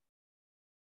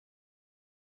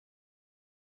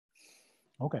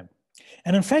 Okay,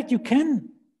 and in fact, you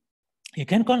can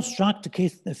construct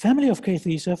a family of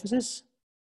K3 surfaces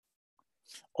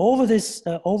over this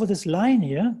line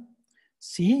here,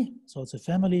 C. So it's a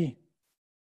family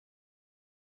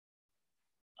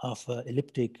of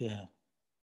elliptic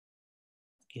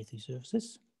K3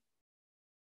 surfaces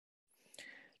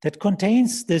that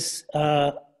contains this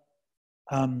the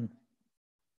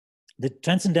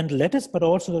transcendental lattice, but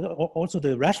also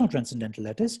the rational transcendental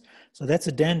lattice. So that's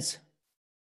a dense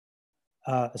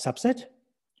subset,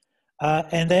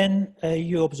 and then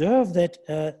you observe that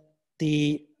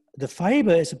the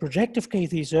fiber is a projective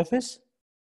K3 surface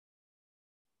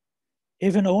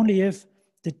if and only if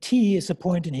the T is a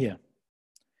point in here.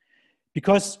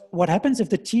 Because what happens if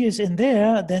the T is in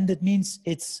there, then that means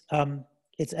its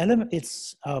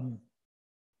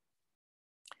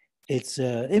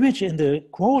image in the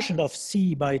quotient of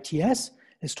C by TS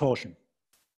is torsion.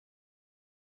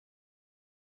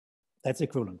 That's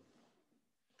equivalent.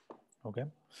 Okay,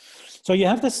 so you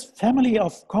have this family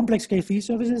of complex K3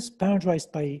 surfaces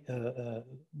parameterized by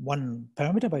one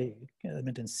parameter, by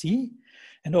element in C,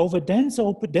 and over dense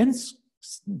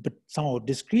but somehow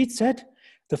discrete set,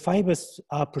 the fibers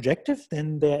are projective.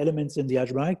 Then there are elements in the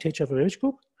algebraic Tate-Szafariewicz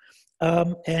group,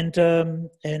 and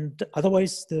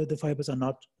otherwise the fibers are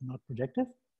not projective.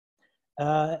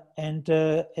 And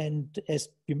as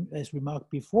remarked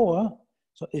before,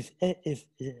 so if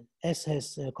S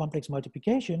has complex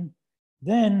multiplication,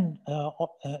 then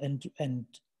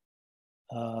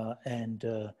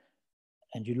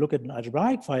and you look at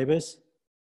algebraic fibers,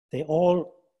 they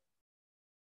all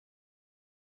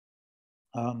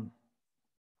have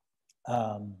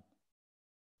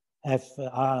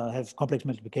complex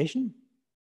multiplication.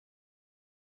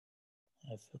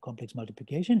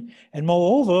 And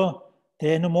moreover, the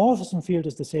endomorphism field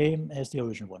is the same as the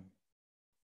original one.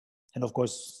 And of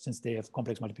course, since they have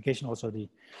complex multiplication, also the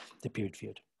period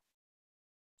field.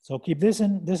 So keep this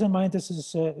in mind. This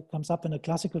is comes up in a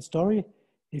classical story.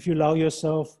 If you allow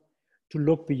yourself to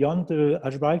look beyond the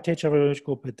algebraic Tate-Szafariewicz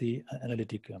group at the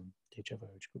analytic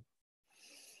Tate-Szafariewicz group.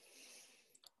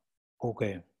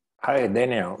 Okay. Hi,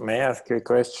 Daniel. May I ask you a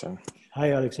question? Hi,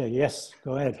 Alexei. Yes,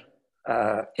 go ahead.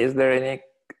 Is there any,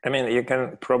 I mean, you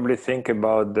can probably think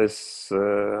about this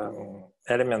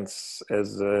elements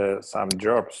as some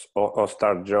jobs or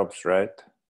start jobs, right?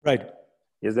 Right.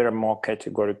 Is there a more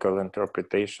categorical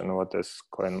interpretation? What is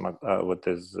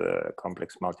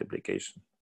complex multiplication?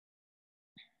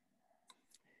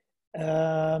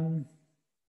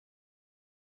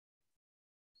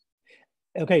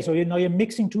 Okay, so now you're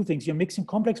mixing two things. You're mixing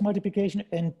complex multiplication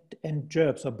and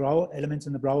gerbs, or Brouwer elements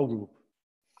in the Brouwer group.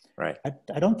 Right.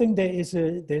 I don't think there's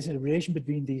a relation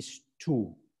between these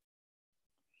two.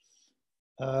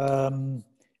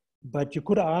 But you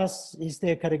could ask, is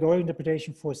there a categorical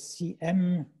interpretation for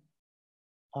CM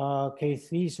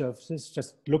K3 surfaces,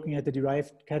 just looking at the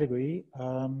derived category?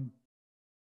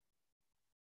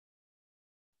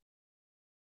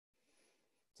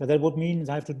 So that would mean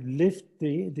I have to lift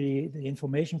the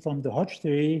information from the Hodge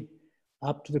theory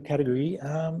up to the category.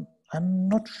 I'm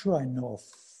not sure I know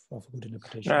of a good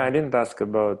interpretation. No, I didn't ask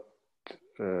about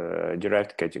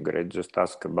derived category. I just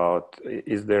ask about,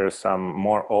 is there some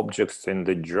more objects in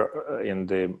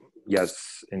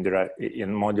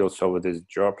modules over these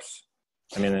jobs?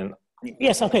 I mean,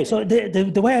 Yes, okay. So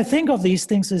the way I think of these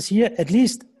things is here, at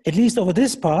least over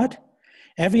this part,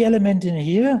 every element in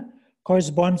here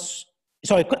corresponds.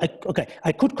 So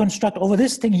I could construct over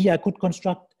this thing here, I could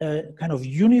construct a kind of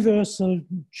universal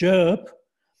gerb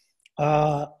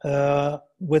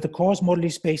with the coarse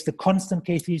moduli space, the constant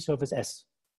K3 surface S.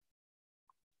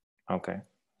 Okay.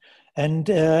 And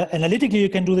analytically, you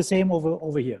can do the same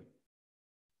over here.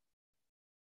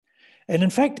 And in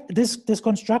fact, this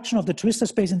construction of the twistor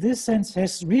space in this sense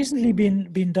has recently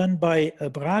been done by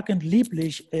Brach and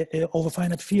Lieblich over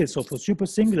finite fields, so for super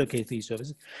singular K3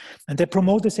 surfaces. And they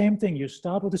promote the same thing. You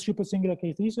start with a super singular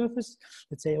K3 surface,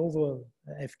 let's say over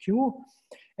FQ,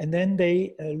 and then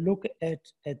they look at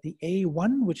the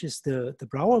A1, which is the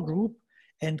Brouwer group,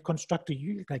 and construct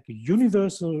like a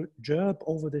universal gerb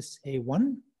over this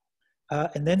A1.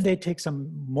 And then they take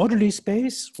some moduli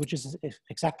space, which is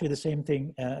exactly the same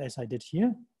thing as I did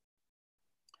here,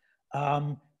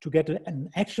 to get an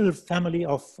actual family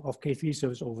of K3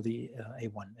 surfaces over the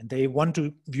A1. And they want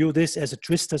to view this as a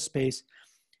twistor space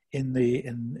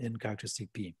in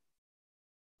characteristic P.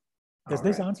 Does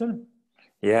this answer?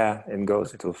 Yeah, it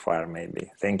goes too far,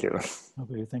 maybe. Thank you.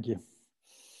 Okay, thank you.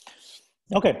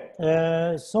 Okay,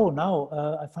 so now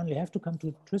I finally have to come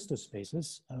to twistor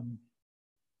spaces.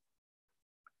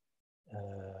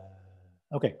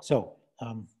 Okay, so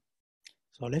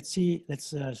let's see.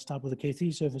 Let's start with the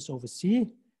K3 surface over C.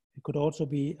 It could also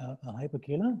be a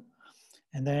hyperkähler,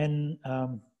 and then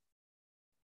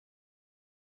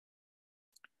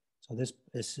so this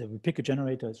is we pick a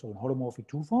generator, so in holomorphic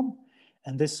 2 form,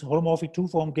 and this holomorphic 2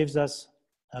 form gives us.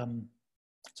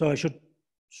 So I should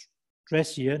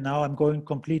stress here. Now I'm going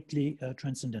completely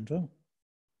transcendental.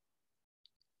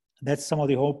 That's some of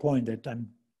the whole point, that I'm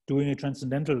doing a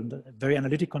transcendental, very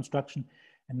analytic construction,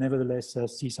 and nevertheless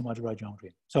see some algebraic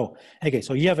geometry. So, okay,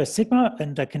 so you have a sigma,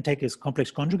 and I can take its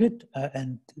complex conjugate,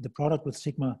 and the product with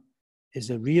sigma is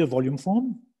a real volume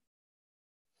form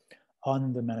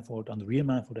on the manifold, on the real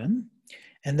manifold M.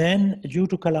 And then due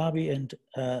to Calabi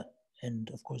and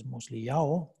of course mostly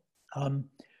Yao,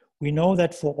 we know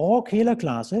that for all Kähler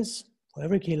classes, for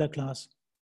every Kähler class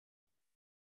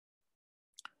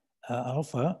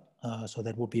alpha, so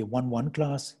that would be a 1-1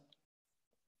 class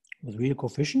with real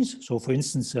coefficients. So for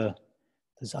instance,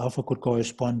 this alpha could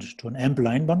correspond to an ample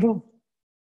line bundle.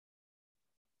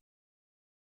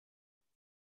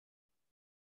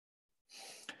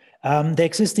 There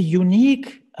exists a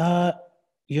unique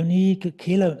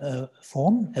Kähler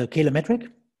form, Kähler metric,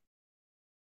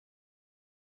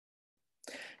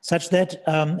 such that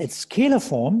its Kähler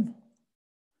form.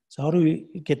 So how do we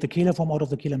get the Kähler form out of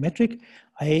the Kähler metric?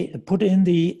 I put in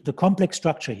the complex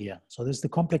structure here. So this is the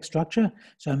complex structure.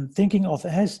 So I'm thinking of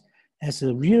as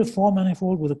a real form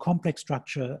manifold with a complex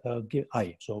structure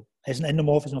I. So as an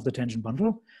endomorphism of the tangent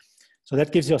bundle. So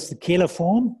that gives us the Kähler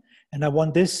form. And I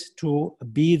want this to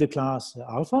be the class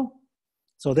alpha.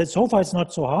 So that so far it's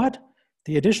not so hard.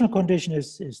 The additional condition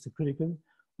is the critical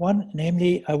one.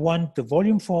 Namely, I want the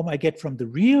volume form I get from the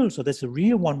real. So that's a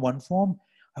real 1-1 form.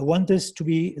 I want this to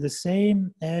be the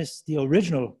same as the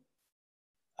original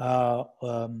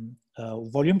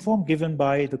volume form given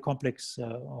by the complex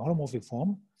holomorphic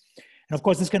form. And of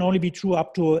course, this can only be true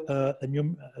up to a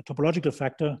topological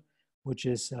factor, which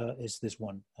is this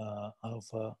one,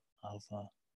 alpha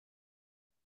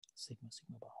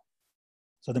sigma bar.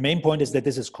 So the main point is that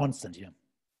this is constant here.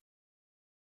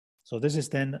 So this is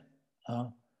then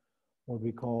what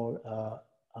we call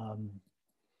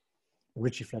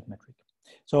Ricci-flat metric.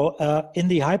 So in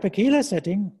the hyperkähler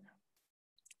setting,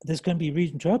 this can be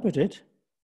reinterpreted.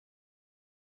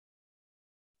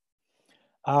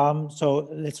 So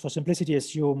let's, for simplicity,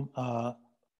 assume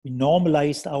we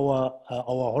normalized our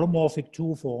holomorphic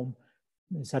 2 form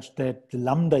such that the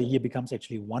lambda here becomes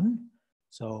actually 1.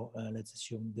 So let's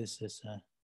assume this is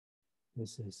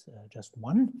just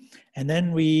 1, and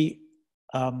then we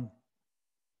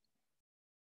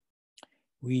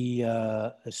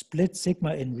split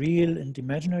sigma in real and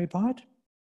imaginary part,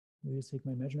 real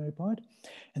sigma imaginary part.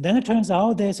 And then it turns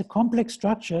out there's a complex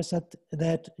structure such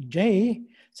that J,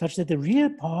 such that the real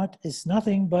part is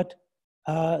nothing but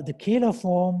the Kähler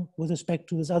form with respect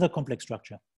to this other complex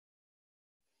structure.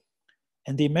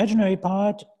 And the imaginary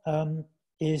part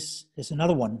is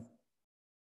another one.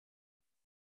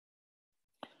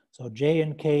 So J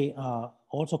and K are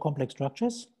also complex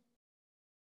structures.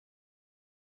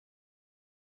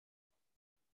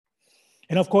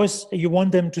 And of course, you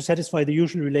want them to satisfy the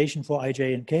usual relation for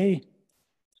ij and k.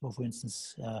 So for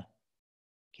instance,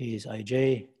 k is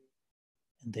ij,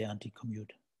 and they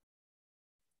anti-commute.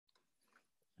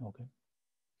 Okay.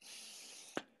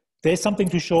 there's something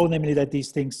to show, namely that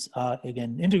these things are,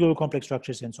 again, integral complex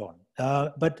structures and so on.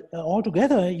 But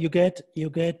altogether, you get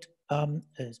a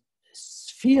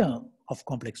sphere of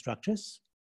complex structures.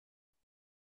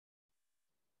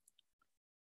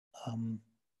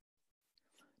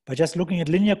 By just looking at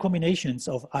linear combinations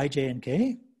of I, j, and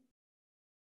k.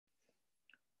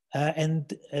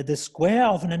 And the square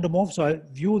of an endomorphism, so I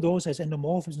view those as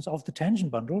endomorphisms of the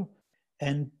tangent bundle.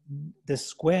 And the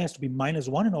square has to be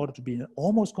 -1 in order to be an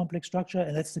almost complex structure.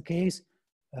 And that's the case,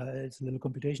 it's a little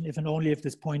computation, if and only if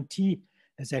this point T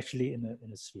is actually in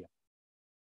a sphere.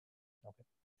 Okay.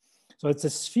 So it's a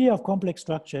sphere of complex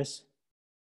structures,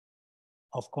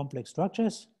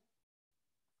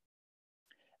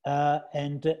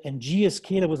 and G is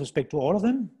scalar with respect to all of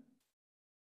them.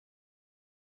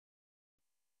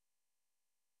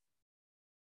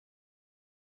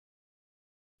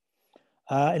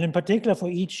 And in particular, for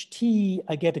each T,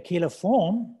 I get a scalar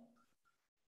form.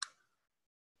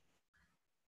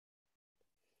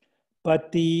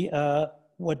 But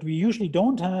what we usually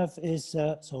don't have is,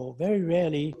 so very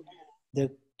rarely, the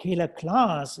scalar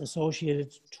class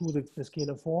associated to the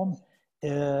scalar form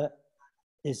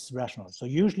is rational. So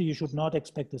usually you should not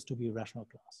expect this to be a rational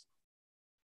class.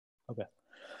 Okay.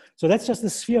 So that's just the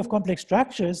sphere of complex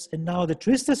structures. And now the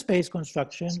twistor space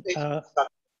construction.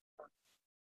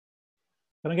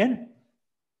 Come again?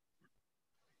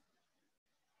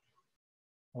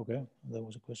 Okay, there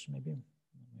was a question, maybe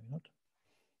not.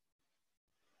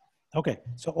 Okay,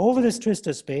 so over this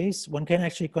twistor space, one can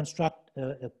actually construct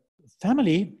a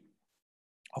family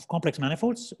of complex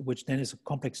manifolds, which then is a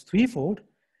complex threefold.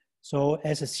 So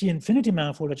as a C infinity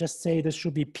manifold, I just say this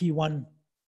should be P1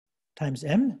 times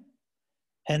M.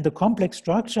 And the complex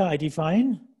structure I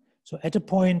define, so at a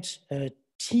point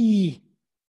T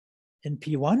in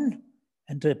P1,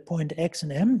 and the point X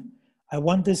and M, I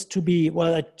want this to be,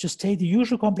 well, I just take the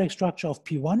usual complex structure of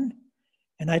P1,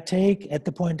 and I take, at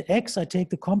the point X, I take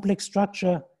the complex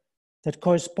structure that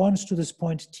corresponds to this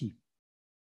point T.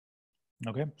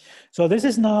 Okay, so this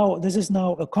is now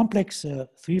a complex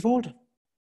threefold.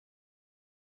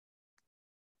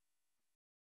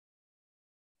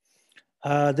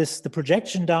 The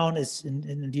projection down is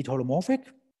indeed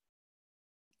holomorphic.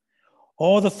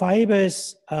 All the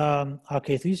fibers are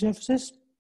K3 surfaces.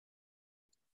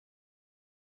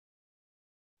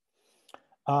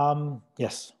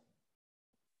 Yes.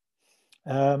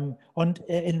 And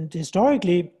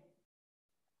historically,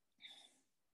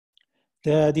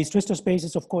 these twistor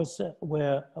spaces, of course,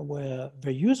 were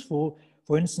very useful.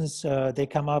 For instance, they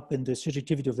come up in the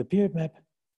surjectivity of the period map.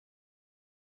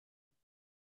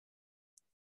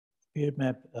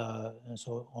 And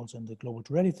so also in the global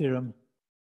duality theorem.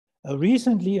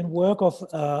 Recently, in work of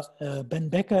Ben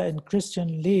Becker and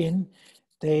Christian Lehn,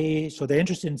 they're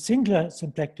interested in singular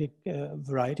symplectic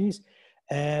varieties,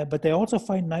 but they also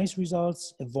find nice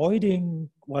results avoiding,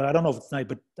 well, I don't know if it's nice,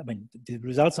 but I mean, the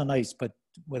results are nice, but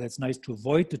whether it's nice to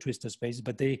avoid the twistor spaces,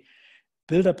 but they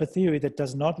build up a theory that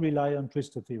does not rely on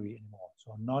twistor theory anymore.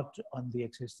 So not on the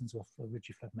existence of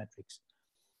Ricci flat metrics,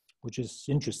 which is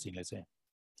interesting, let's say.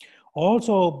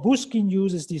 Also, Buskin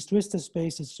uses these twistor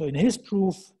spaces. So in his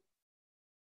proof,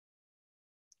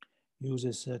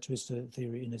 uses twistor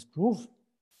theory in his proof.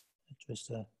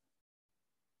 Twistor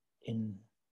in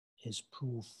his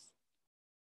proof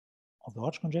of the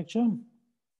Hodge conjecture.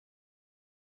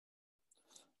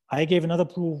 I gave another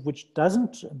proof which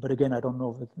doesn't, but again, I don't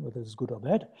know whether it's good or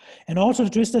bad. And also the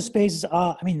twistor spaces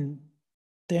are, I mean,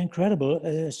 they're incredible.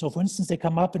 So for instance, they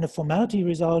come up in a formality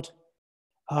result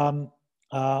of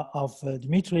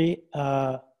Dmitry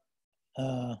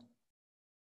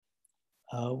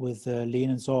with Lehn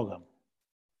and Sorger.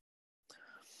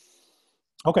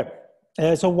 Okay,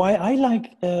 so why I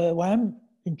like, why I'm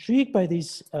intrigued by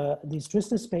these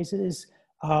twistor spaces is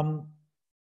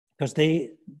because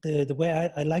the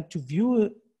way I like to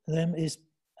view them is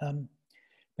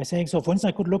by saying, so for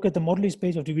instance, I could look at the moduli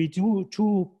space of degree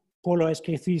two polarized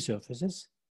K3 surfaces.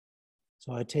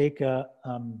 So I take a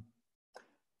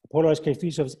polarized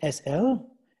K3 surface SL,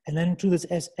 and then to this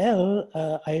SL,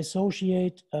 I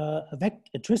associate a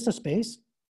twistor space.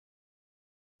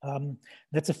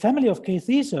 That's a family of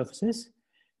K3 surfaces,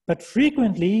 but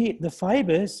frequently the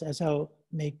fibers, as I'll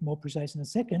make more precise in a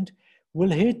second, will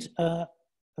hit other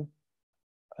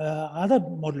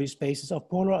moduli spaces of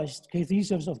polarized K3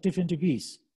 surfaces of different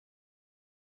degrees.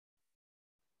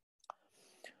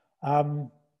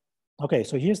 Okay,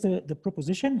 so here's the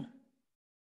proposition.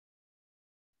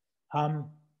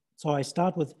 So I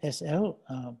start with SL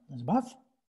as above,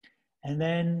 and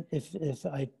then if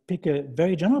I pick a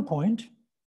very general point,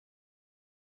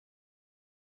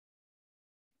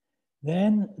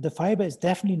 then the fiber is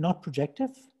definitely not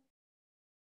projective,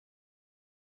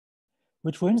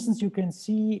 which, for instance, you can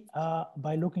see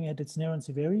by looking at its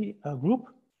Néron-Severi group.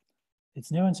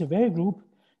 Its Néron-Severi group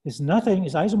is nothing,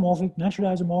 is isomorphic,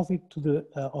 naturally isomorphic to the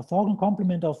orthogonal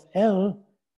complement of L.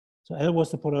 So L was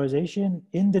the polarization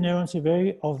in the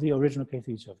Néron-Severi of the original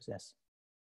K3 surface S.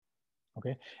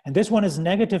 Okay, and this one is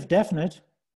negative definite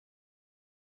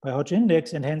by Hodge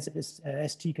index, and hence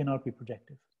ST cannot be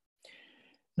projective.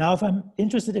 Now, if I'm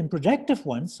interested in projective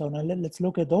ones, so now let's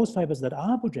look at those fibers that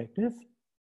are projective.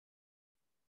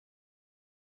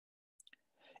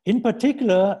 In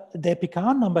particular, their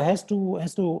Picard number has to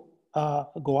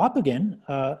go up again.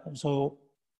 So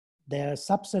there are a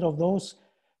subset of those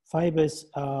fibers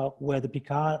where the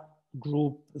Picard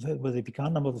group, where the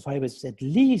Picard number of the fibers is at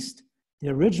least the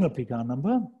original Picard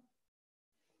number.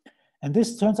 And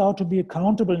this turns out to be a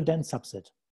countable and dense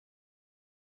subset.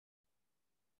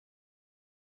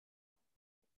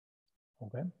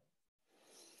 Okay.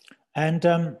 And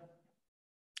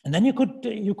then you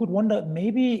could wonder,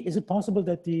 maybe is it possible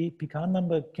that the Picard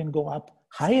number can go up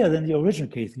higher than the original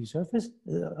K3 surface,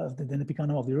 than the Picard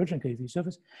number of the original K3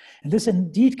 surface? And this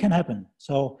indeed can happen.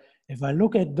 So if I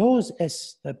look at those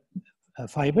as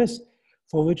fibers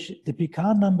for which the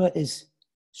Picard number is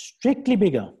strictly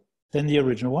bigger than the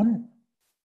original one.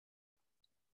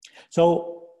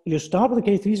 So you start with a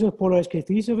K3 surface, polarized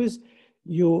K3 surface,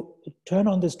 you turn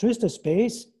on this twistor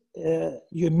space,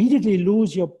 you immediately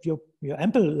lose your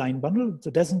ample line bundle. So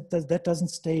that doesn't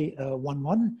stay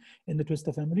 1-1 in the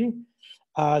twistor family.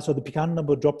 So the Picard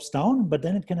number drops down, but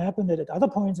then it can happen that at other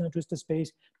points in the twistor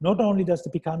space, not only does the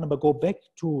Picard number go back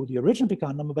to the original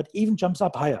Picard number, but even jumps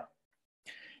up higher.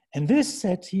 And this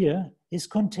set here is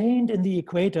contained in the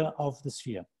equator of the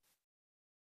sphere.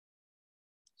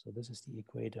 So this is the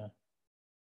equator.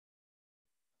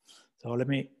 So let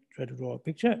me try to draw a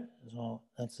picture. So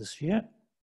that's the sphere.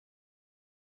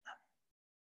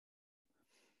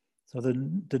 So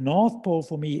the north pole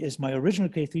for me is my original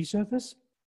K3 surface.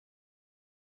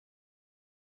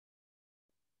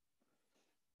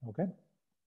 Okay.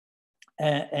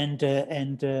 And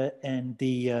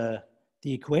the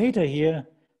equator here,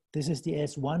 this is the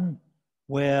S1,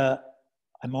 where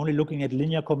I'm only looking at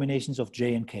linear combinations of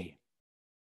J and K.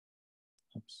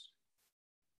 Oops.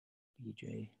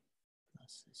 Bj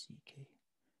plus Ck.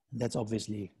 And that's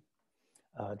obviously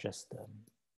just an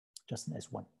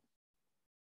S1.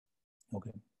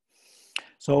 Okay.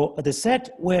 So the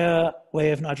set where you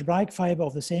have an algebraic fiber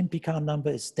of the same Picard number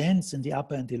is dense in the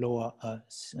upper and the lower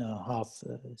half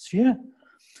sphere.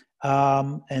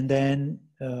 And then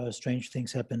strange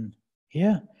things happen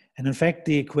here. And in fact,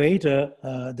 the equator,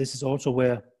 this is also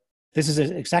where, this is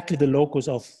exactly the locus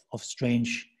of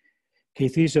strange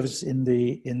K3 surfaces in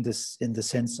the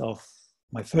sense of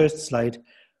my first slide,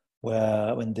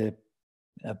 where when the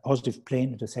positive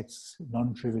plane intersects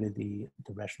non-trivially the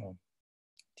rational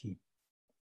T,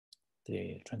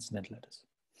 the transcendental lattice.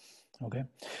 Okay,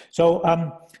 so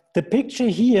the picture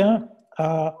here,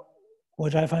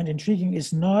 which I find intriguing,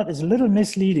 is a little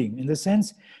misleading in the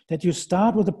sense that you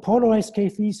start with a polarized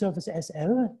K3 surface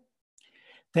SL,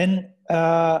 then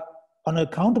on a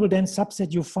countable dense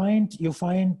subset you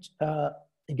find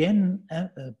again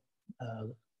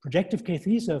projective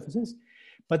K3 surfaces,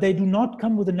 but they do not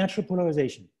come with a natural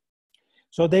polarization.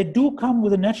 So they do come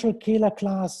with a natural Kähler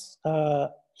class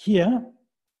here,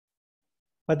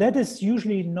 but that is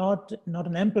usually not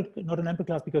an ample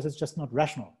class because it's just not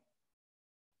rational.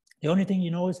 The only thing you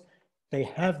know is they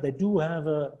do have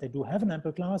an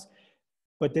ample class,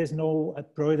 but there's no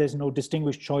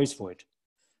distinguished choice for it.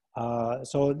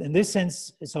 So in this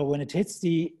sense, so when it hits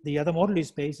the other moduli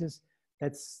spaces,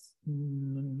 that's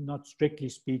not strictly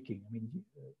speaking. I mean,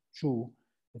 true.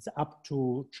 It's up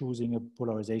to choosing a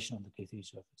polarization on the K3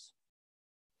 surface.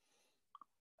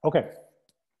 Okay.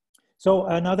 So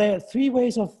now there are three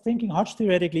ways of thinking Hodge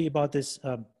theoretically about this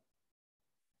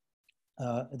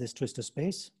this twistor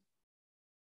space.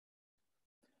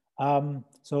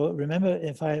 So remember,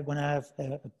 when I have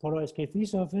a polarized K3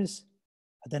 surface,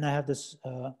 then I have this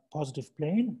positive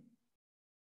plane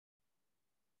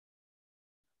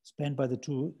spanned by by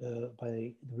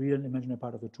the real and imaginary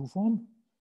part of the two form.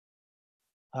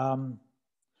 So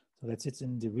that sits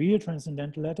in the real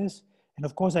transcendental lattice. And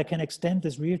of course, I can extend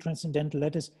this real transcendental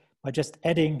lattice by just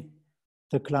adding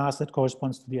the class that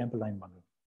corresponds to the ample line bundle.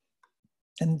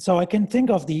 And so I can think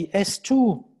of the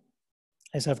S2,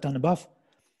 as I've done above,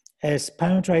 as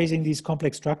parameterizing these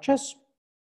complex structures.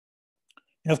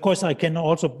 And of course, I can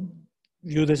also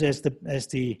view this as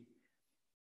the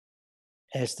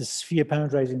sphere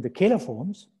parameterizing the Kähler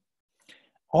forms.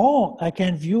 Or I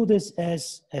can view this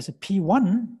as a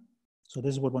P1 So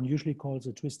this is what one usually calls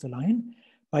a twistor line,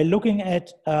 by looking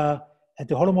at the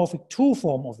holomorphic 2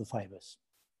 form of the fibers.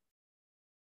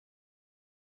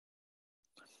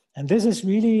 And this is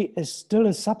really still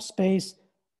a subspace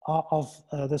of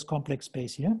this complex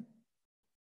space here.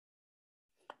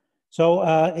 So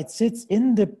it sits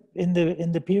in the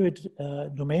period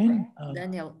domain.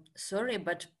 Daniel, sorry,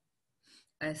 but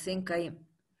I think I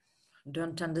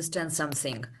don't understand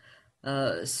something.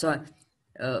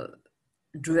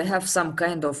 Do you have some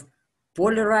kind of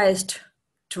polarized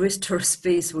twistor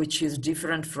space which is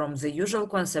different from the usual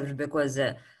concept? Because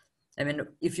I mean,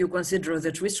 if you consider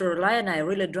the twistor line, I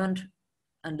really don't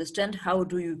understand how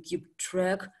do you keep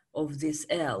track of this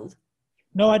L?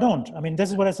 No, I don't. I mean, this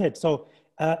is what I said. So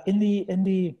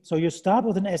so you start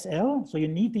with an SL, so you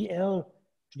need the L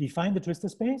to define the twistor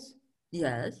space.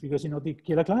 Yes. Because you know the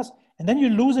Kähler class, and then you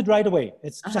lose it right away.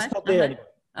 It's just not there anymore.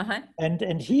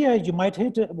 And here you might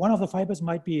hit one of the fibers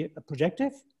might be a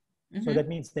projective, so that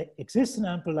means there exists an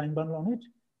ample line bundle on it,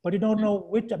 but you don't know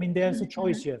which. I mean, there's a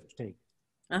choice you have to take.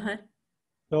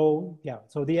 So yeah,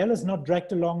 so the L is not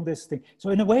dragged along this thing.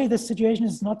 So in a way, this situation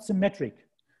is not symmetric.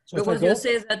 So because you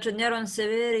say that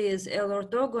Neron-Severi is L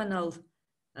orthogonal,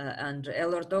 and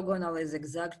L orthogonal is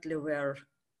exactly where.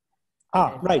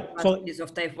 Right. So is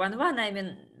of type 1,1. I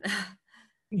mean,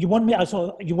 you want me?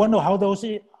 So you want to know how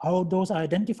those are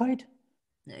identified?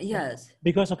 Yes.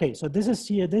 Because okay, so this is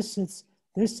here. This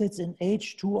sits in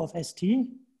H2 of ST.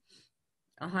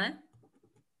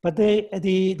 But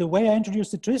the way I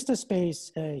introduced the twistor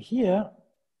space here,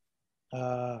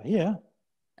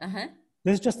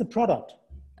 this is just the product.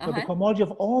 So the cohomology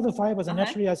of all the fibers are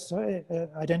naturally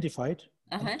identified.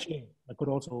 Actually, I could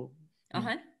also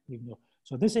even know.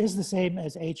 So this is the same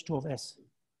as H2 of S.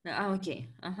 Okay.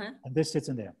 And this sits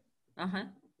in there.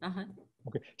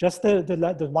 Okay. Just the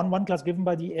 1,1 class given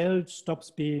by the L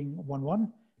stops being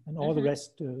 1,1, and all the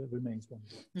rest remains 1.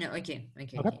 Yeah. Okay.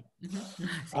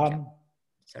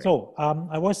 So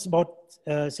I was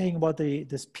saying about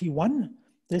this P1.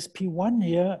 This P1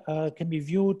 here can be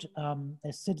viewed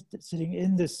as sitting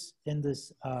in this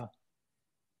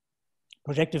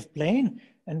projective plane,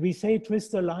 and we say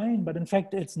twistor line, but in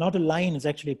fact it's not a line; it's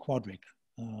actually a quadric.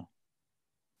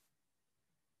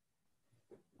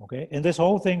 Okay, and this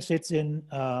whole thing sits in,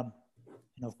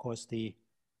 of course, this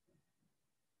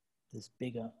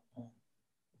bigger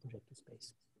projective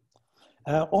space.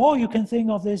 Or you can think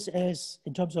of this as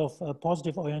in terms of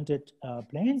positive-oriented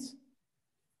planes,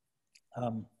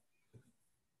 so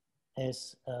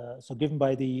given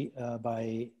by the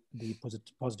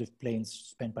positive planes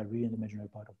spanned by real and imaginary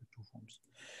part of the 2 forms.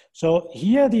 So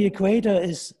here the equator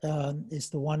is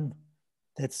the one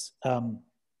that's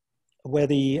where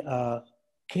the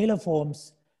Kähler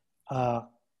forms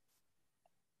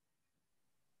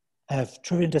have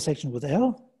trivial intersection with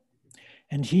L.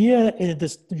 And here,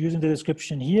 using the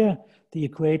description here, the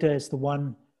equator is the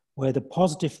one where the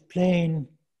positive plane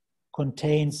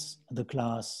contains the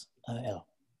class L.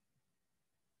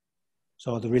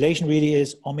 So the relation really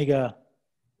is omega,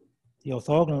 the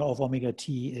orthogonal of omega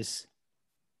t is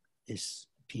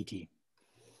pt.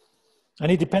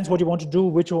 And it depends what you want to do,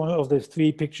 which one of the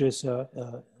 3 pictures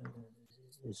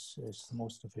is the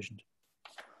most efficient.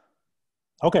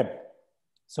 Okay,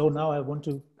 so now I want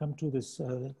to come to this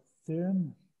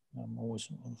theorem. I'm always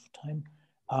out of time.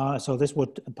 So this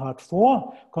would part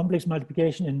 4, complex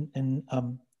multiplication in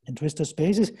twistor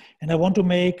spaces. And I want to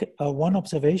make one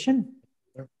observation.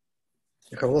 You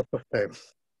have a lot of time.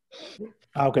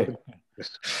 Okay,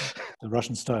 the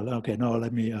Russian style. Okay, now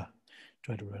let me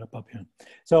try to wrap up here.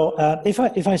 So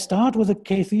if I start with a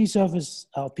K3 surface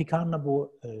of Picard number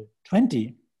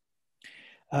 20,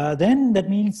 then that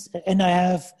means, and I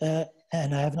have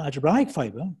an algebraic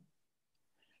fiber,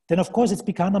 then of course its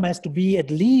Picard number has to be at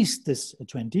least this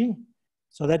 20.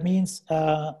 So that means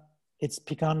its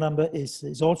Picard number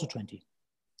is also 20.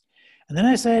 And then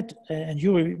I said, and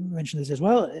you mentioned this as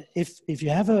well, if you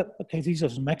have a K3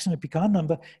 surface maximum Picard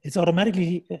number, it's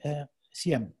automatically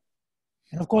CM.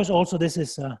 And of course also this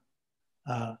is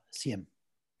CM.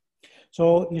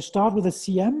 So you start with a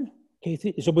CM,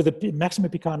 K3, so with the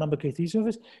maximum Picard number K3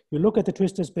 surface, you look at the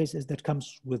twistor spaces that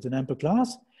comes with an ample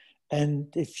class, and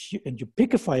you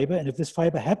pick a fiber, and if this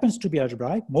fiber happens to be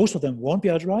algebraic, most of them won't be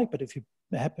algebraic, but if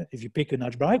you pick an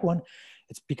algebraic one,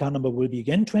 its Picard number will be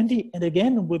again 20, and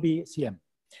again will be CM.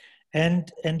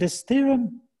 And this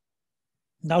theorem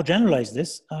now generalize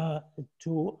this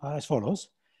to as follows.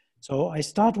 So I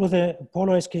start with a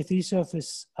polarized K3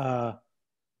 surface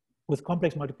with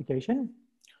complex multiplication.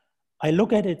 I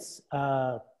look at its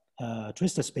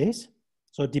twistor space.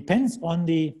 So it depends on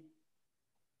the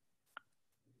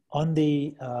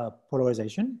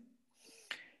polarization.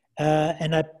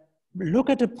 and I look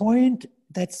at a point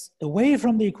that's away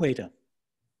from the equator.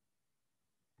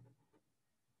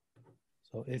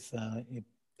 So if you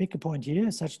pick a point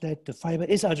here such that the fiber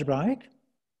is algebraic,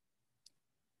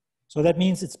 so that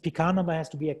means its Picard number has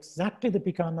to be exactly the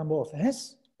Picard number of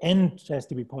S, and it has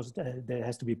to be positive, there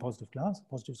has to be positive class,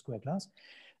 positive square class.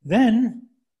 Then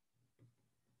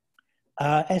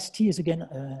ST is again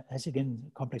has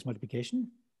again complex multiplication,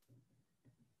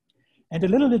 and a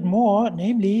little bit more,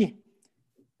 namely,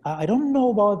 I don't know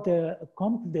about their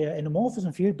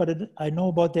endomorphism field, but I know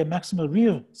about their maximal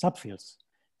real subfields,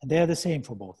 and they are the same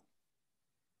for both.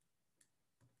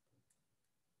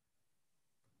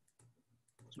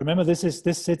 So remember, this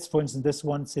sits, for instance, this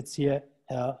one sits here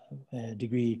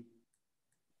degree.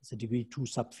 It's a degree 2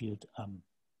 subfield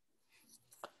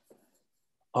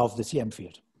of the CM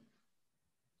field.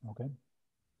 Okay.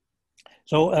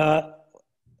 So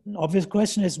obvious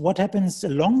question is what happens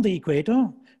along the equator?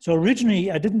 So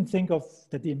originally I didn't think of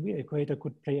that the equator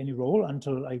could play any role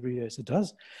until I realized it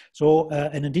does. So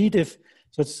and indeed,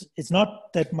 it's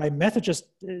not that my method just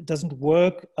doesn't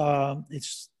work.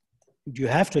 It's you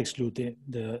have to exclude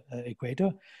the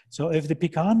equator. So if the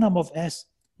Picard number of S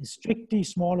is strictly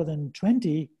smaller than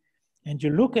 20, and you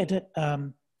look at it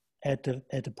at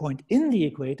a point in the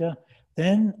equator,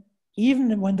 then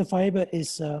even when the fiber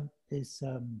is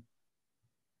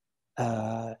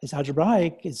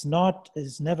algebraic, is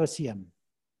never CM.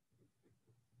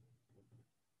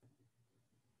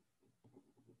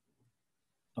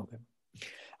 Okay.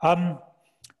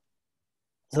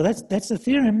 So that's the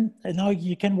theorem. And now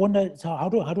you can wonder, so how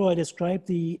do I describe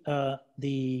the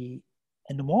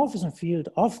endomorphism field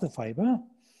of the fiber?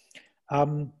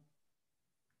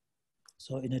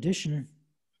 So in addition,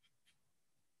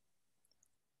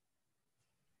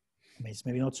 it's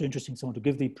maybe not so interesting someone to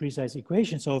give the precise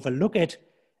equation. So if I look at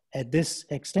this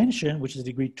extension, which is a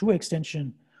degree 2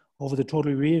 extension over the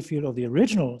totally real field of the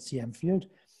original CM field,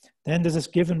 then this is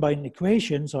given by an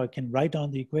equation. So I can write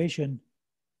down the equation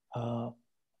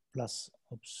plus,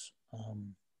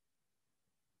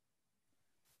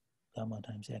 gamma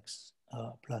times x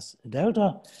plus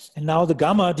delta. And now the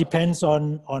gamma depends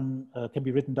on can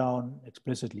be written down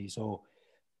explicitly. So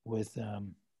with,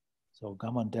 so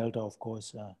gamma and delta, of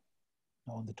course,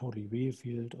 on the totally real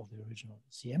field of the original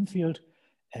CM field,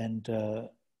 and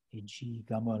e.g.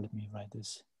 gamma, let me write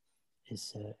this,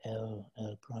 is L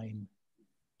prime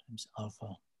times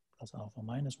alpha plus alpha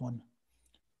minus 1.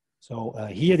 So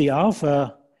here the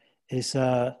alpha is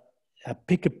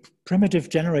pick a primitive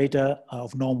generator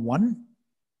of norm 1.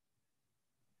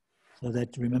 So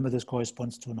that, remember, this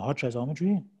corresponds to an Hodge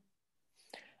isometry.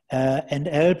 And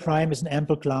L prime is an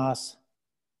ample class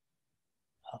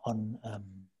on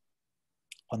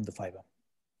the fiber.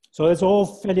 So it's all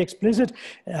fairly explicit.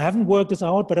 I haven't worked this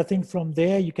out, but I think from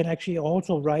there you can actually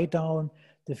also write down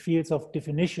the fields of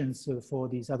definitions for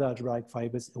these other algebraic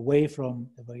fibers away from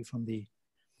the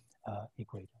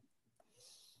equator.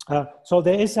 So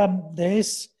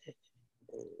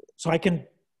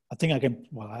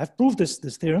well, I've proved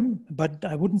this theorem, but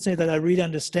I wouldn't say that I really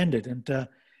understand it. And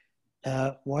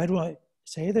why do I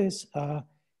say this?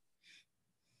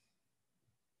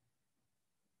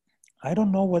 I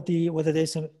don't know whether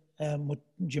there's a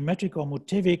geometric or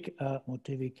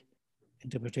motivic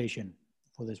interpretation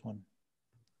for this one.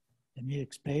 Let me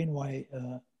explain why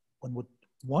one would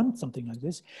want something like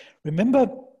this. Remember,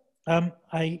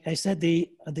 I said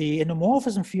the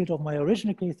endomorphism field of my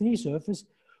original K3 surface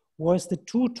was the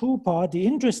 2-2 part, the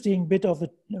interesting bit of the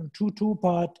 2-2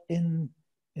 part in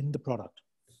the product.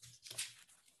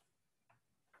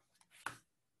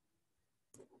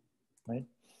 Right?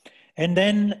 And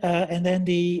then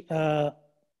the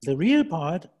real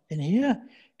part in here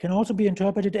can also be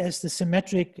interpreted as the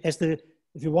symmetric, if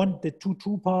you want, the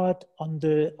 2-2 part on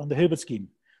the Hilbert scheme.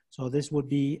 So this would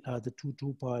be the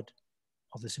 2-2 part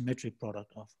of the symmetric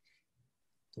product of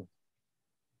 2.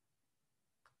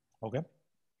 Okay.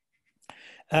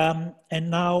 And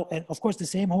now, and of course, the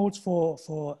same holds for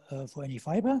any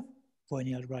fiber, for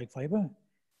any algebraic fiber.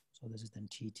 So this is then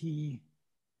TT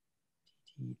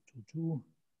 2-2.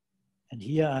 And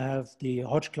here I have the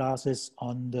Hodge classes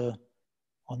on the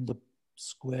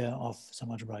square of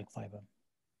some algebraic fiber.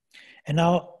 And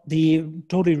now the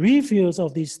totally real fields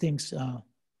of these things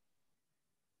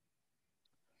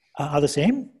are the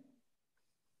same.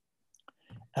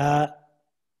 And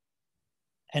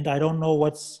I don't know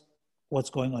what's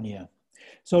going on here.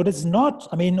 So it's not,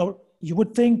 I mean, you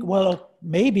would think, well,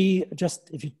 maybe just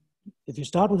if you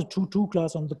start with a 2-2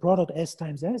 class on the product S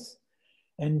times S,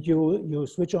 and you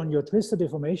switch on your twistor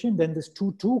deformation, then this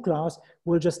 2-2 class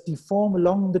will just deform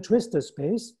along the twistor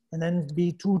space and then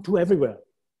be 2-2 everywhere.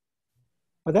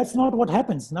 But that's not what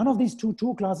happens. None of these two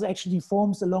classes actually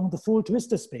forms along the full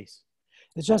twistor space.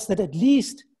 It's just that at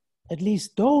least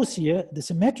those here, the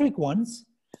symmetric ones,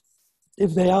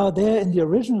 if they are there in the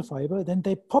original fiber, then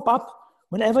they pop up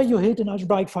whenever you hit an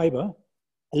algebraic fiber,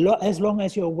 as long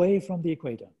as you're away from the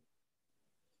equator.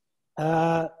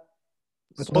 But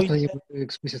So not in an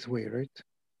explicit way, right?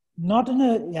 not in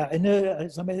a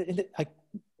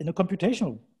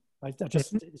computational, right?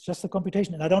 It's just a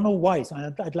computation, and I don't know why. So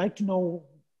I'd like to know.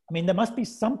 I mean, there must be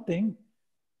something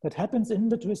that happens in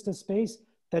the twistor space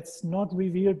that's not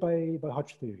revealed by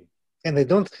Hodge theory. And they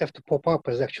don't have to pop up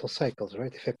as actual cycles,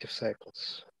 right? Effective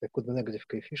cycles. They could be negative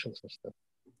coefficients and stuff.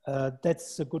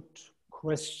 That's a good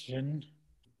question.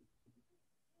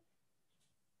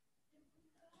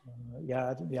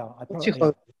 I Let's see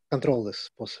how to control this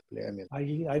possibly. I mean,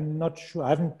 I'm not sure. I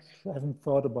haven't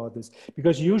thought about this,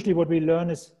 because usually what we learn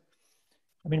is,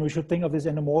 I mean, we should think of this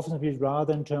endomorphism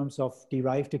rather in terms of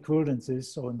derived equivalences.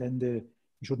 So, and then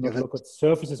we should not look at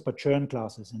surfaces but Chern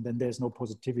classes, and then there's no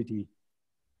positivity.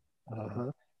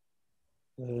 Okay.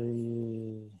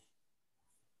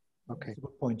 That's a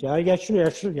good point. Yeah,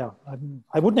 actually, yeah.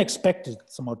 I wouldn't expect it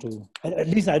somehow to. At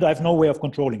least I have no way of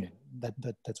controlling it.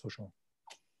 That's for sure.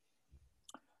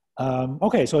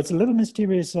 Okay, so it's a little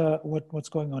mysterious what's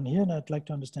going on here, and I'd like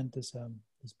to understand this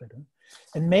better.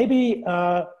 And maybe,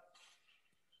 so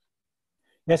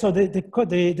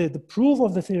the proof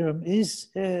of the theorem is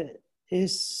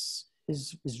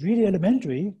really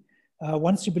elementary.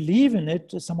 Once you believe in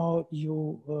it, somehow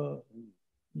you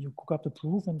cook up the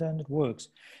proof, and then it works.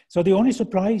 So the only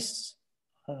surprise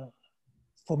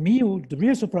for me, the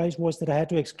real surprise was that I had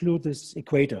to exclude this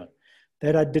equator.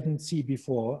 That I didn't see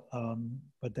before,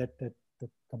 but that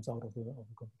comes out of the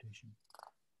computation.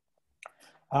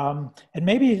 And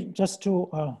maybe just to,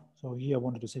 so here I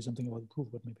wanted to say something about the proof,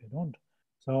 but maybe I don't.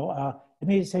 So let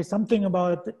me say something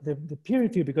about the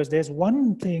period field, because there's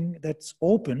one thing that's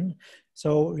open.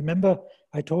 So remember,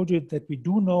 I told you that we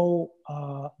do know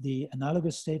the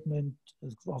analogous statement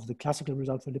of the classical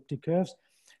result for elliptic curves,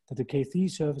 that the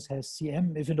K3 surface has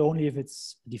CM, if and only if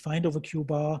it's defined over Q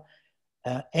bar,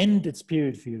 and its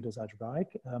period field is algebraic.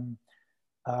 And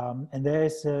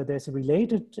there's a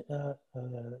related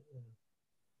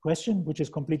question which is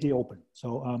completely open.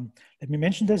 So let me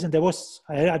mention this. And there was,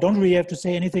 I don't really have to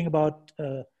say anything about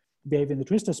behavior in the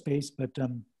twistor space, but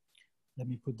let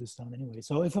me put this down anyway.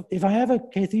 So if I have a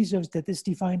K3 surface that is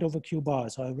defined over Q bar,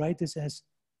 so I write this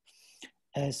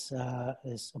as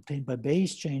obtained by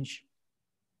base change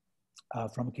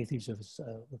from a K3 surface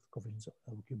with coefficients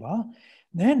over Q bar,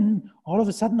 then all of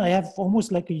a sudden I have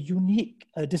almost like a unique,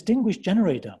 distinguished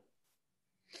generator.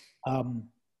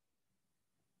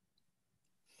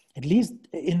 At least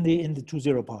in the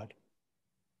 2-0 part.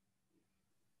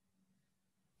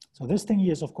 So this thing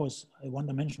here is of course a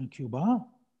one-dimensional Q bar,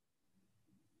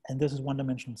 and this is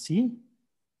one-dimensional C,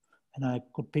 and I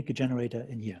could pick a generator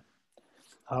in here.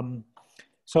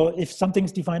 So if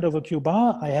something's defined over Q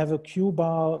bar, I have a Q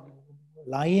bar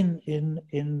line in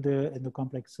the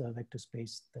complex vector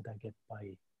space that I get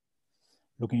by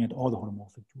looking at all the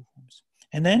holomorphic two forms.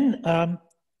 And then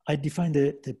I define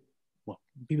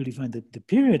people define the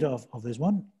period of this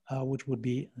one, which would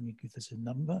be, let me give this a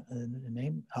number, a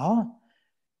name, R,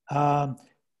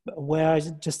 where I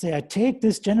just say I take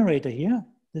this generator here,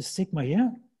 this sigma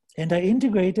here, and I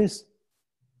integrate this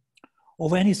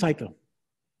over any cycle.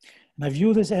 And I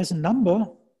view this as a number.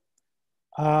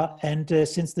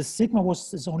 Since the sigma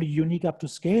is only unique up to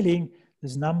scaling,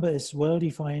 this number is well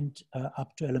defined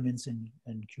up to elements in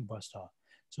Q bar star.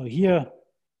 So here,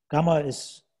 gamma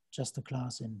is just a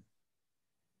class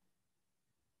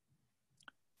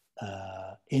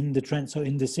in the trend, so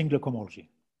in the singular cohomology.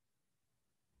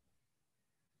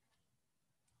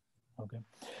 Okay.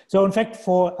 So in fact,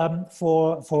 for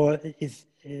if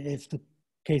the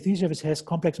K3 surface has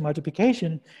complex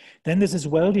multiplication, then this is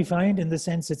well defined in the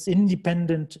sense it's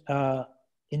independent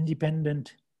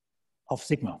independent of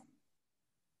sigma.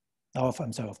 Of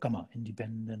gamma,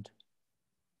 independent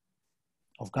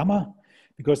of gamma,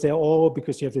 because they're all,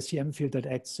 because you have the CM field that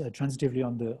acts transitively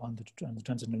on the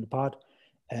transcendental part,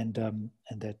 and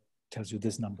that tells you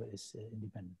this number is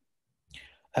independent.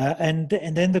 And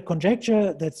then the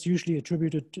conjecture that's usually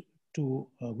attributed to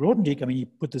Grothendieck, I mean, he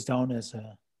put this down as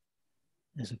a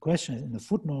question in the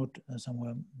footnote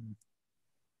somewhere,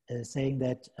 saying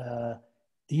that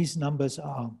these numbers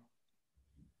are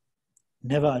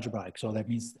never algebraic. So that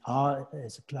means R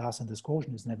as a class in this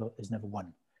quotient is never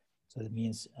one. So that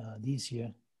means these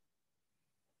here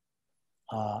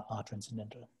are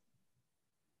transcendental.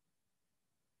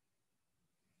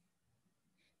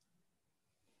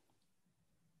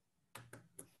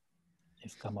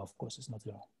 if gamma, of course, is not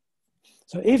 0.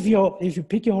 So if you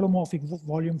pick your holomorphic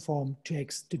volume form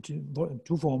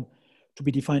to form to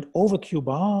be defined over Q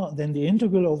bar, then the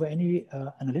integral over any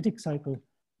analytic cycle,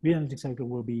 real analytic cycle,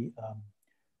 will be a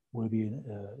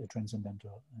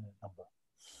transcendental number.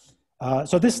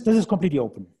 So this is completely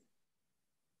open.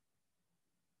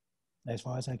 As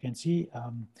far as I can see,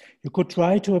 you could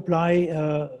try to apply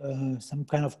some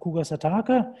kind of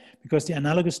Cougar-Sataka, because the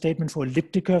analogous statement for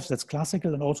elliptic curves, that's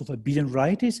classical, and also for abelian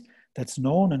varieties, that's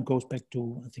known and goes back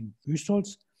to, I think,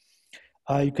 Wüstholz.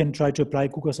 You can try to apply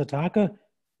Cougar-Sataka,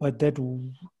 but that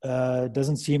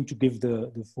doesn't seem to give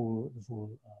the full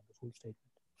statement.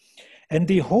 And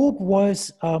the hope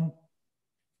was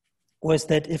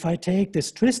that if I take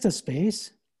this twistor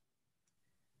space,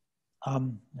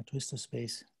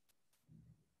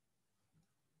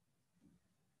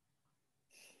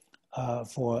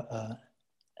 for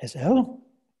SL,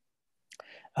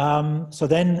 so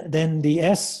then the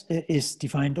S is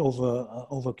defined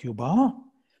over Q bar.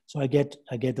 So I get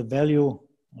the value.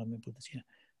 Let me put this here.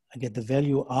 I get the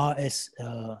value RS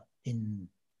in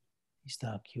E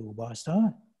star Q bar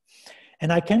star,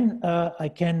 and and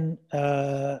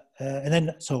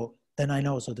then I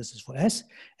know, so this is for S,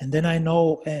 and then I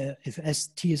know if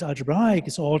ST is algebraic, it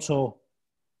is also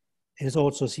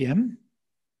CM.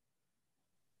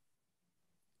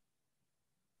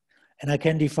 And I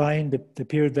can define the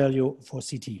period value for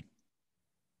CT.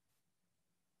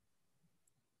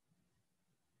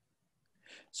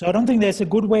 So I don't think there's a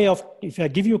good way of, if I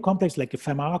give you a complex like a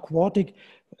Fermat quartic,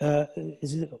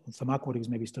 Fermat quartic is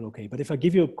maybe still okay, but if I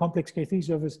give you a complex K3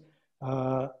 surface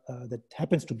that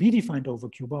happens to be defined over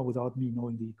Q bar without me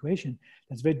knowing the equation,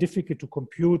 it's very difficult to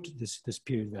compute this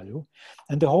period value.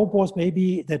 And the hope was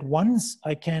maybe that once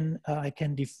I can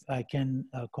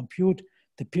compute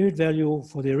the period value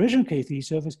for the original K3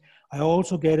 surface, I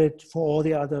also get it for all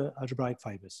the other algebraic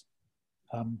fibers.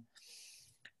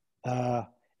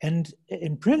 And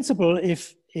in principle,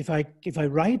 if I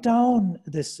write down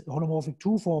this holomorphic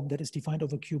 2 form that is defined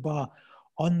over Q bar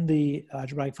on the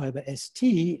algebraic fiber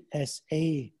ST as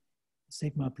A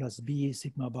sigma plus B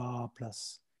sigma bar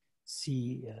plus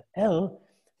CL,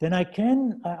 then I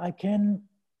can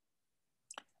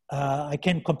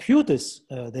compute this.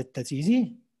 That's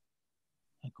easy.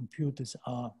 I compute this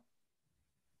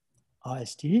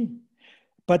RST.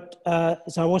 But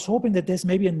so I was hoping that there's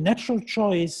maybe a natural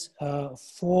choice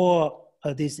for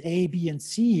this A, B, and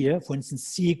C here, for instance,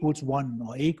 C equals 1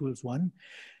 or A equals 1,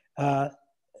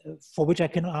 for which I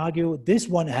can argue this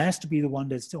one has to be the one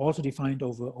that's also defined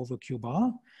over Q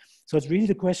bar. So it's really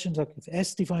the question, like if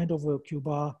S defined over Q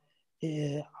bar,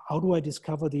 how do I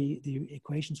discover the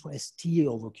equations for ST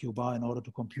over Q bar in order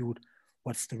to compute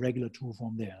what's the regular 2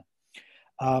 form there?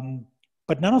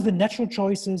 But none of the natural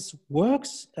choices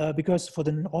works because for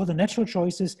all the natural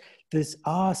choices, this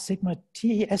R sigma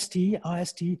T ST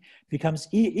RST becomes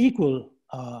equal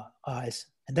RS,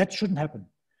 and that shouldn't happen.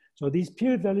 So these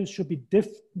period values should be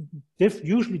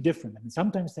usually different. I mean,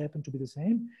 sometimes they happen to be the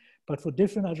same, but for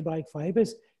different algebraic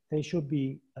fibers, they should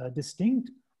be distinct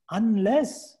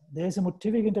unless there's a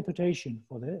motivic interpretation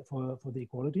for the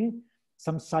equality,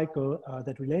 some cycle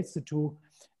that relates the two.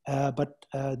 But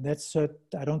that's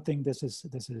I don't think this is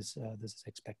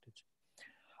expected.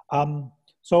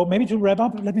 So maybe to wrap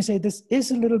up, let me say this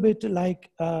is a little bit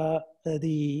like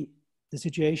the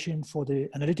situation for the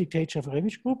analytic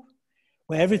Tate-Šafarevich group,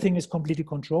 where everything is completely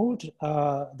controlled.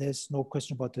 There's no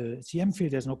question about the CM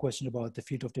field. There's no question about the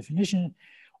field of definition.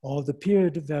 All the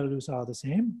period values are the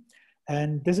same.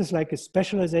 And this is like a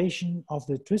specialization of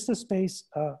the twistor space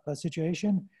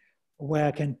situation, where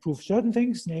I can prove certain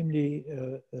things, namely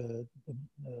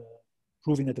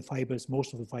proving that the fibers,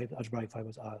 most of the algebraic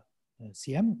fibers are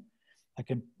CM. I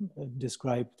can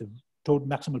describe the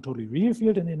maximal totally real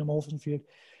field and the endomorphism field.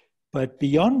 But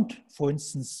beyond, for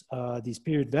instance, these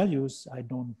period values, I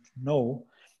don't know.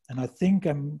 And I think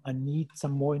I need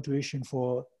some more intuition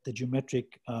for the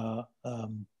geometric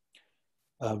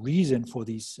reason for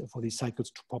these cycles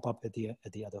to pop up at the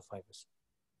other fibers.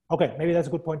 Okay, maybe that's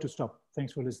a good point to stop.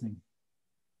 Thanks for listening.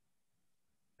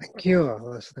 Thank you.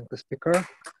 Let's thank the speaker.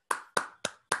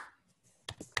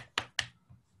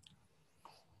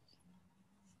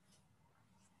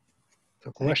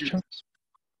 So questions?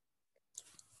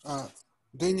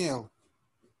 Daniel.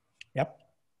 Yep.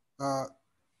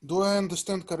 Do I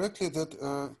understand correctly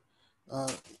that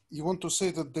you want to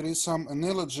say that there is some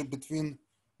analogy between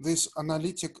this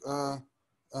analytic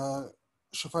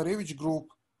Šafarevich group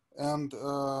and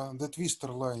the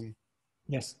twistor line?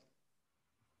 Yes.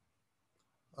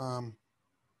 I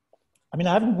mean,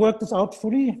 I haven't worked this out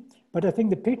fully, but I think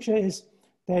the picture is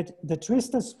that the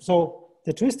twistors, so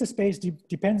the twistor space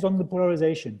depends on the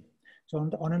polarization. So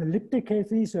on an elliptic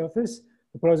K3 surface,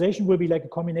 the polarization will be like a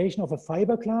combination of a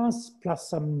fiber class plus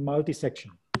some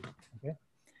multi-section. Okay?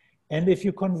 And if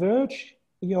you converge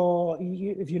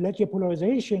if you let your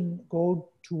polarization go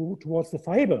towards the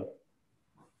fiber,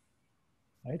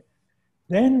 right,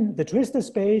 then the twistor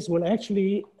space will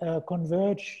actually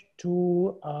converge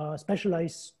to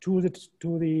specialize to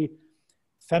the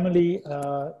family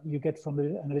you get from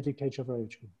the analytic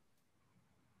Šafarevich.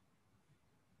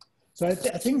 So I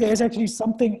think there's actually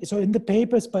something, so in the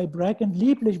papers by Bragg and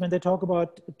Lieblich, when they talk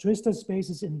about twistor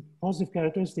spaces in positive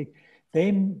characteristic,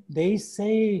 they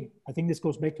say, I think this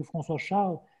goes back to François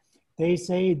Charles, they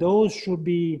say those should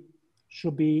be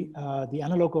the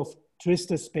analog of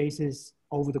twistor spaces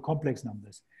over the complex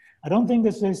numbers. I don't think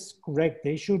this is correct.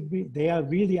 They are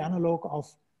really analog of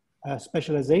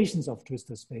specializations of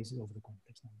twistor spaces over the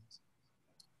complex numbers.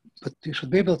 But you should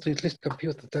be able to at least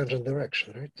compute the tangent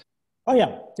direction, right? Oh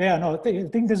yeah, no, I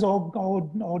think this is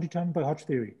all determined by Hodge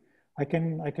theory. I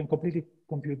can completely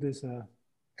compute this.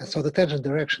 And so the tangent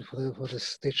direction for the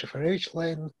state Šafarevich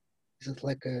line, is it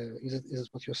like is it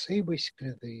what you say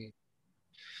basically?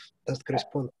 Does it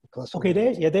correspond to class? Okay,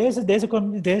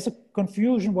 there's a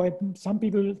confusion why some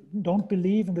people don't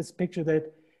believe in this picture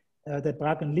that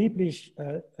Bragg and Lieblich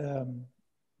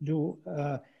do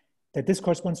that this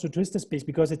corresponds to twistor space,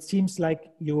 because it seems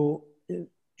like you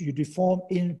deform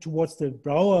in towards the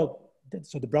Brouwer,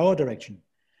 so the Brouwer direction.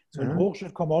 So in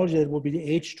Hochschild cohomology, that would be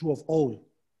the H2 of O.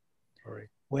 Right.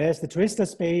 Whereas the twistor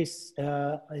space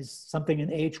is something in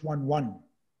H11.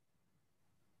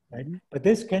 Right? But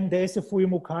there's a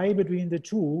Fourier-Mukai between the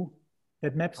two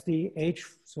that maps the H.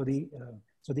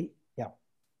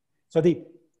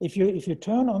 If you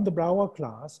turn on the Brouwer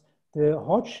class, the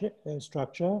Hodge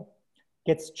structure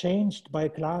gets changed by a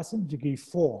class in degree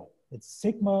 4. It's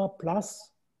sigma plus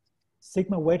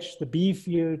sigma wedge the B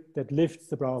field that lifts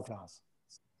the Brouwer class.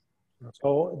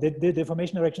 So the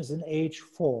deformation direction is in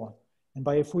H4. And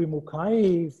by a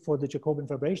Fourier-Mukai for the Jacobian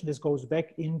vibration, this goes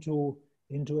back into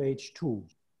H2.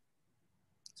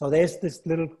 So there's this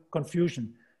little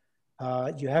confusion.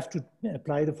 You have to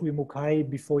apply the Fourier-Mukai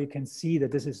before you can see that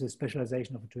this is a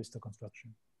specialization of a twistor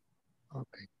construction.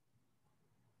 Okay.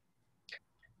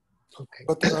 Okay.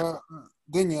 But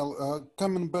Daniel,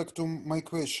 coming back to my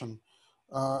question,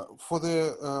 for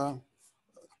the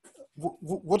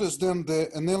what is then the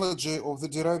analogy of the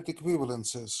derived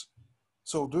equivalences?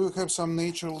 So do you have some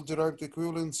natural derived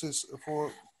equivalences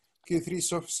for K3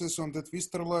 surfaces on the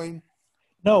twistor line?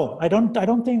 No, I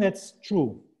don't think that's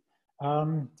true.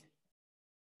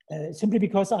 Simply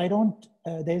because I don't,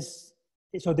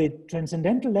 so the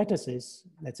transcendental lattices,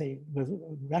 let's say with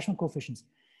rational coefficients,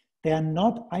 they are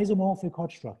not isomorphic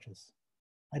Hodge structures.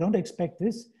 I don't expect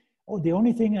this. The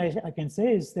only thing I can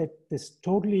say is that this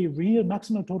totally real,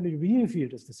 maximal totally real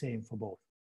field is the same for both.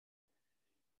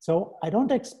 So I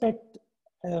don't expect,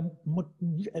 how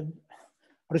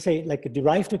to say, like a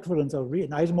derived equivalence or an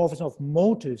isomorphism of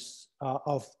motifs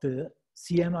of the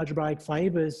CM algebraic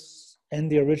fibers and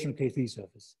the original K3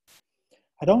 surface.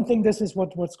 I don't think this is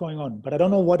what's going on, but I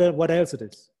don't know what else it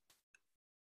is.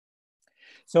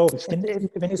 So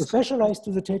when you specialize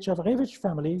to the Šafarevich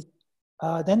family,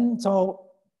 then so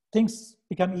things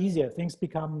become easier. Things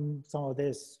become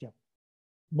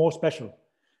more special.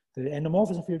 The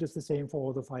endomorphism field is the same for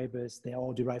all the fibers. They are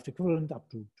all derived equivalent up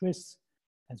to twists,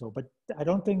 and so. But I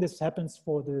don't think this happens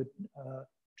for the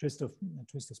twistor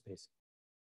space.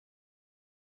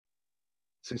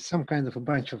 So it's some kind of a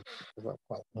bunch of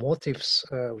motifs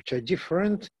which are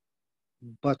different,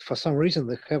 but for some reason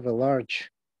they have a large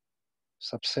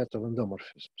subset of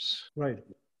endomorphisms. Right.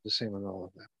 The same in all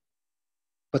of them.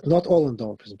 But not all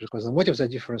endomorphisms, because the motifs are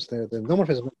different, the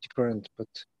endomorphisms are different, but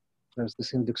there's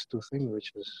this index 2 thing,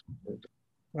 which is...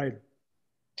 Right.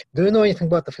 Do you know anything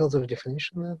about the fields of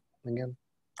definition then, again?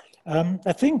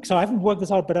 I think, so I haven't worked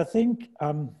this out, but I think,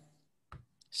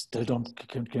 still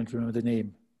can't remember the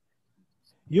name.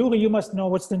 Yuri, you must know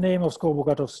what's the name of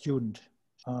Skorobogatov's student.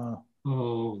 Oh,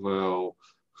 well,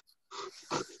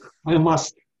 I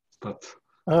must, but...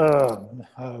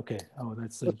 okay. Oh,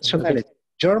 that's... Nationality.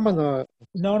 German or?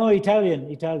 No,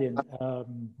 Italian.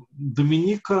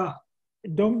 Dominica.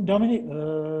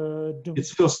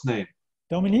 It's first name.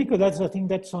 Domenico, I think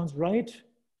that sounds right.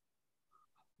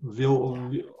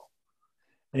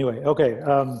 Anyway, okay.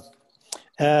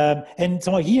 And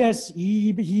so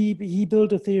he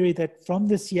built a theory that from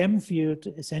the CM field,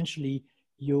 essentially,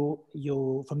 you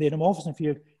from the endomorphism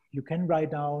field, you can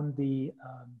write down the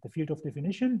field of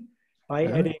definition by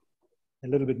adding a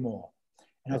little bit more.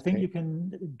 And I think you can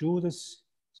do this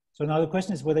So now the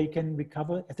question is whether you can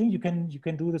recover. I think you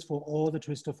can do this for all the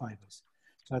twistor fibers.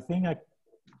 So I think I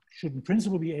should in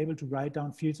principle be able to write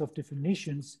down fields of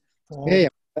definitions for all. Yeah.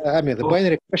 I mean, the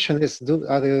binary question is,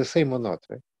 are they the same or not,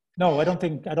 right? No, I don't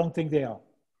think they are.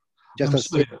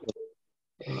 Just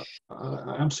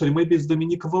I'm sorry, maybe it's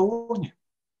Dominica Valoni.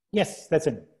 Yes, that's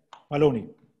it. Valoni.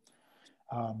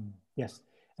 Yes.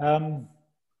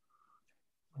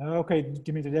 Okay,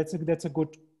 Dimitri, that's a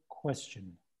good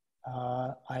question.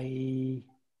 I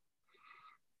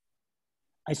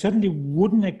certainly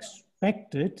wouldn't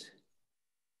expect it.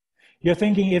 You're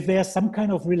thinking if there's some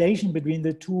kind of relation between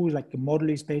the two, like a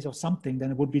moduli space or something,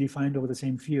 then it would be defined over the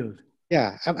same field.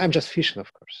 Yeah, I'm just fishing,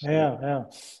 of course. Yeah.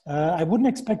 I wouldn't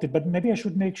expect it, but maybe I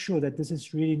should make sure that this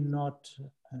is really not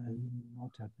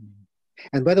happening.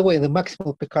 And by the way, in the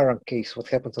maximal Picard case, what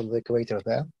happens on the equator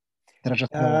there? There are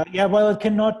just no... Yeah, well, it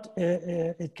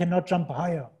cannot jump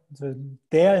higher. So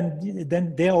there and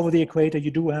then there over the equator,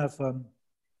 you do have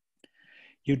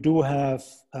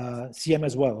CM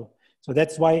as well. So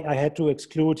that's why I had to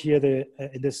exclude here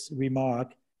in this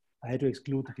remark, I had to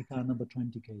exclude the Picard number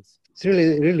 20 case. It's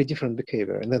really different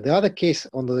behavior. And then the other case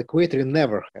on the equator, you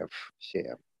never have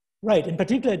CM. Right. In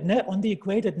particular, on the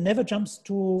equator, it never jumps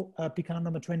to Picard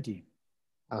number 20.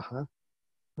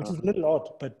 Which is a little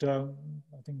odd, but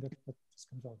I think that just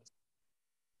comes out.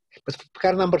 But for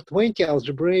Picard number 20,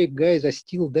 algebraic guys are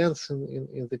still dancing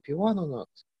in the P1 or not?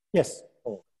 Yes.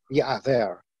 Oh, yeah,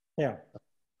 there. Yeah.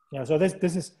 So this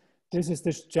is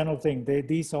this general thing.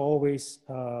 These are always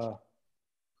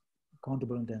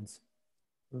countable and dense.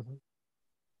 Mm-hmm.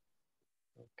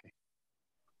 Okay.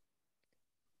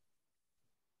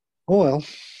 Oh, well,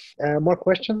 more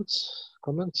questions,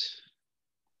 comments?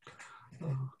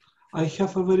 I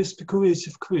have a very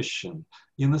speculative question.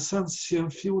 In a sense, CM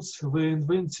fields were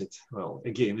invented. Well,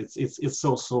 again, it's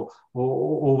also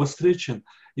overstretching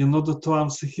in order to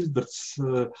answer Huybrechts'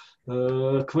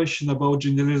 question about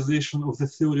generalization of the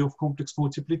theory of complex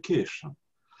multiplication.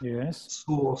 Yes.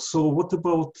 So what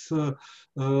about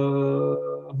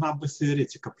number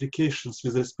theoretic applications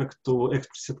with respect to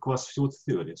explicit class field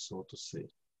theory, so to say?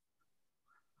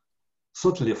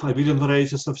 Certainly, abelian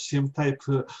varieties of same type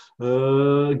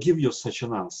give you such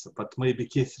an answer, but maybe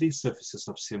K3 surfaces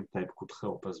of same type could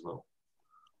help as well.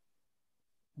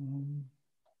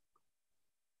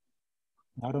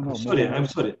 I don't know. I'm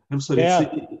sorry. Yeah.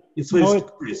 It's very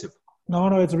speculative.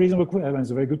 No, it's a reasonable question.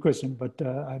 It's a very good question, but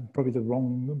I'm probably the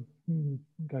wrong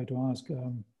guy to ask.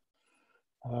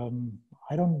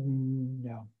 I don't,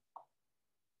 yeah.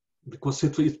 Because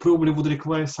it probably would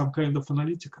require some kind of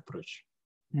analytic approach.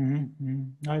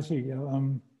 I see. I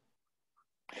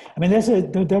mean,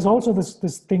 there's also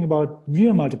this thing about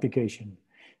real multiplication.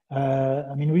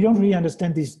 I mean, we don't really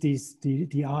understand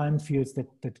the RM fields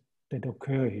that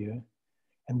occur here,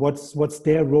 and what's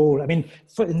their role. I mean,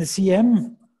 in the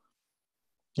CM,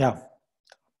 there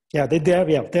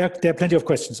are plenty of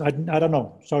questions. I don't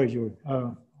know. Sorry, Yuri.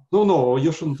 No,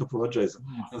 you shouldn't apologize.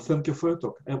 And thank you for your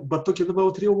talk. But talking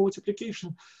about real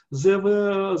multiplication, there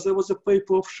was a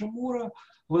paper of Shimura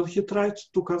when he tried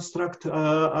to construct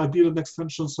abelian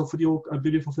extensions of real, I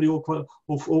believe, of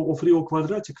real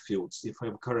quadratic fields, if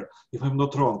I'm correct, if I'm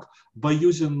not wrong, by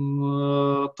using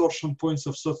torsion points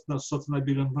of certain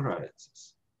abelian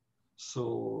varieties.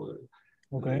 So,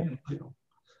 okay.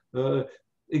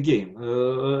 Again,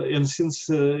 and since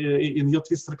in your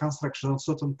twistor construction, at a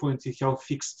certain point you have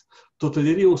fixed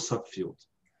totally real subfield,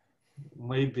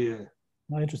 maybe.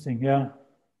 Interesting, yeah.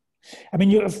 I mean,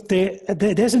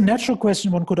 there's a natural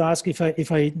question one could ask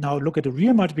if I now look at a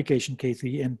real multiplication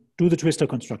K3 and do the twistor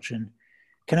construction.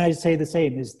 Can I say the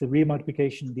same? Is the real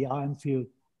multiplication, the RM field,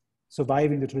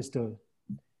 surviving the twistor?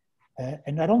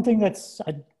 And I don't think that's,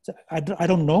 I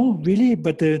don't know really,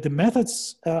 but the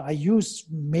methods I use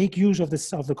make use of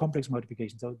the complex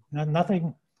multiplication. So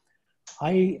nothing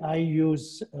I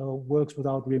use works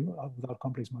without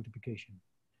complex multiplication.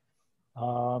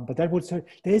 But that would say,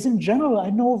 there's in general,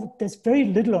 I know there's very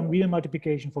little on real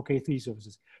multiplication for K3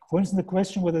 surfaces. For instance, the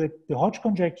question whether the Hodge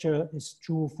conjecture is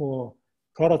true for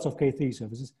products of K3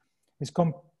 surfaces is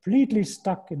completely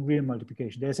stuck in real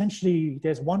multiplication.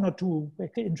 There's one or two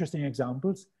interesting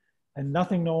examples and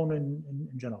nothing known in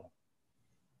general.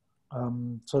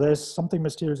 So there's something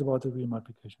mysterious about the real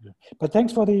multiplication. But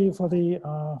thanks for the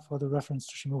reference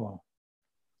to Shimura.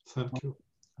 Thank you.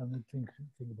 I didn't think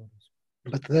about this.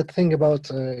 But that thing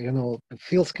about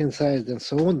field scan size and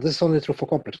so on, this is only true for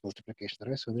complex multiplication,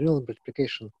 right? So in real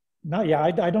multiplication. No, yeah,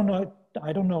 I don't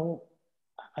know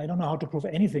how to prove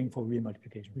anything for real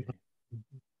multiplication. Really.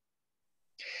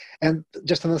 And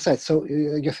just on the side, so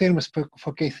your theorem is for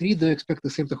K3. Do you expect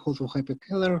the same to hold for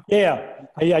hyperkähler? Yeah,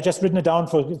 I just written it down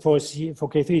for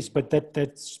K3s, but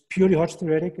that's purely Hodge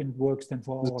theoretic and works then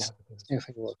for all hyperkählers. Yeah, I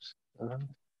think it works.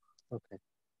 Okay.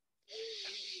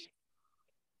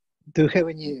 Do you have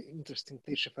any interesting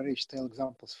Šafarevich style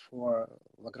examples for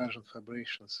Lagrangian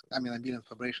fibrations? I mean, abelian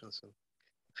fibrations in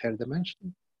higher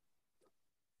dimension?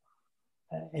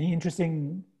 Any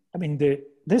interesting? I mean,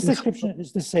 this description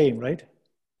is the same, right?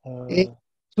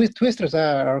 Twistors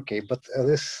are okay, but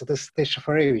this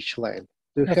Šafarevich line.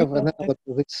 Do you have another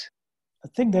this? I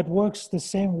think that works the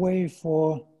same way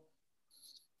for.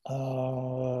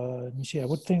 Let me see. I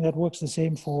would think that works the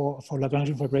same for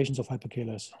Lagrangian fibrations of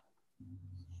hyperkählers.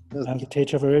 The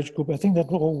Tate-Šafarevich group. I think that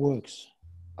all works.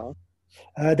 Oh.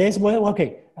 There's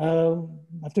okay. I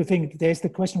have to think. There's the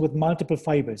question with multiple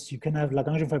fibers. You can have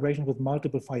Lagrangian fibration with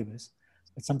multiple fibers.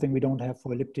 That's something we don't have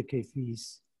for elliptic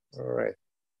K3s. All right.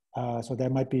 So there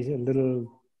might be a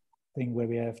little thing where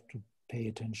we have to pay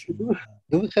attention.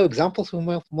 Do we have examples of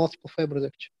multiple fibers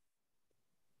actually?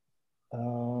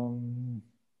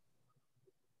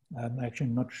 I'm actually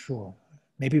not sure.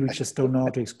 Maybe we just don't know how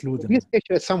to exclude them. We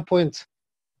actually at some point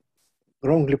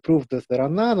wrongly proved that there are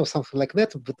none or something like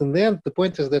that, but in the end, the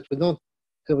point is that we don't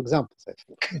have examples, I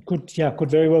think. It could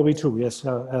very well be true, yes.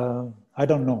 I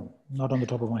don't know, not on the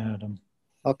top of my head.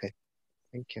 Okay,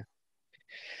 thank you.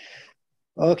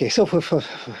 Okay, so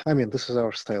I mean, this is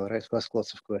our style, right? We ask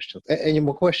lots of questions. Any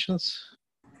more questions?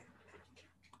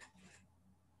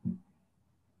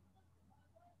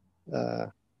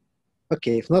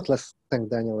 Okay, if not, let's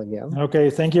thank Daniel again. Okay,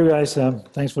 thank you guys.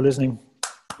 Thanks for listening.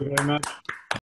 Thank you very much.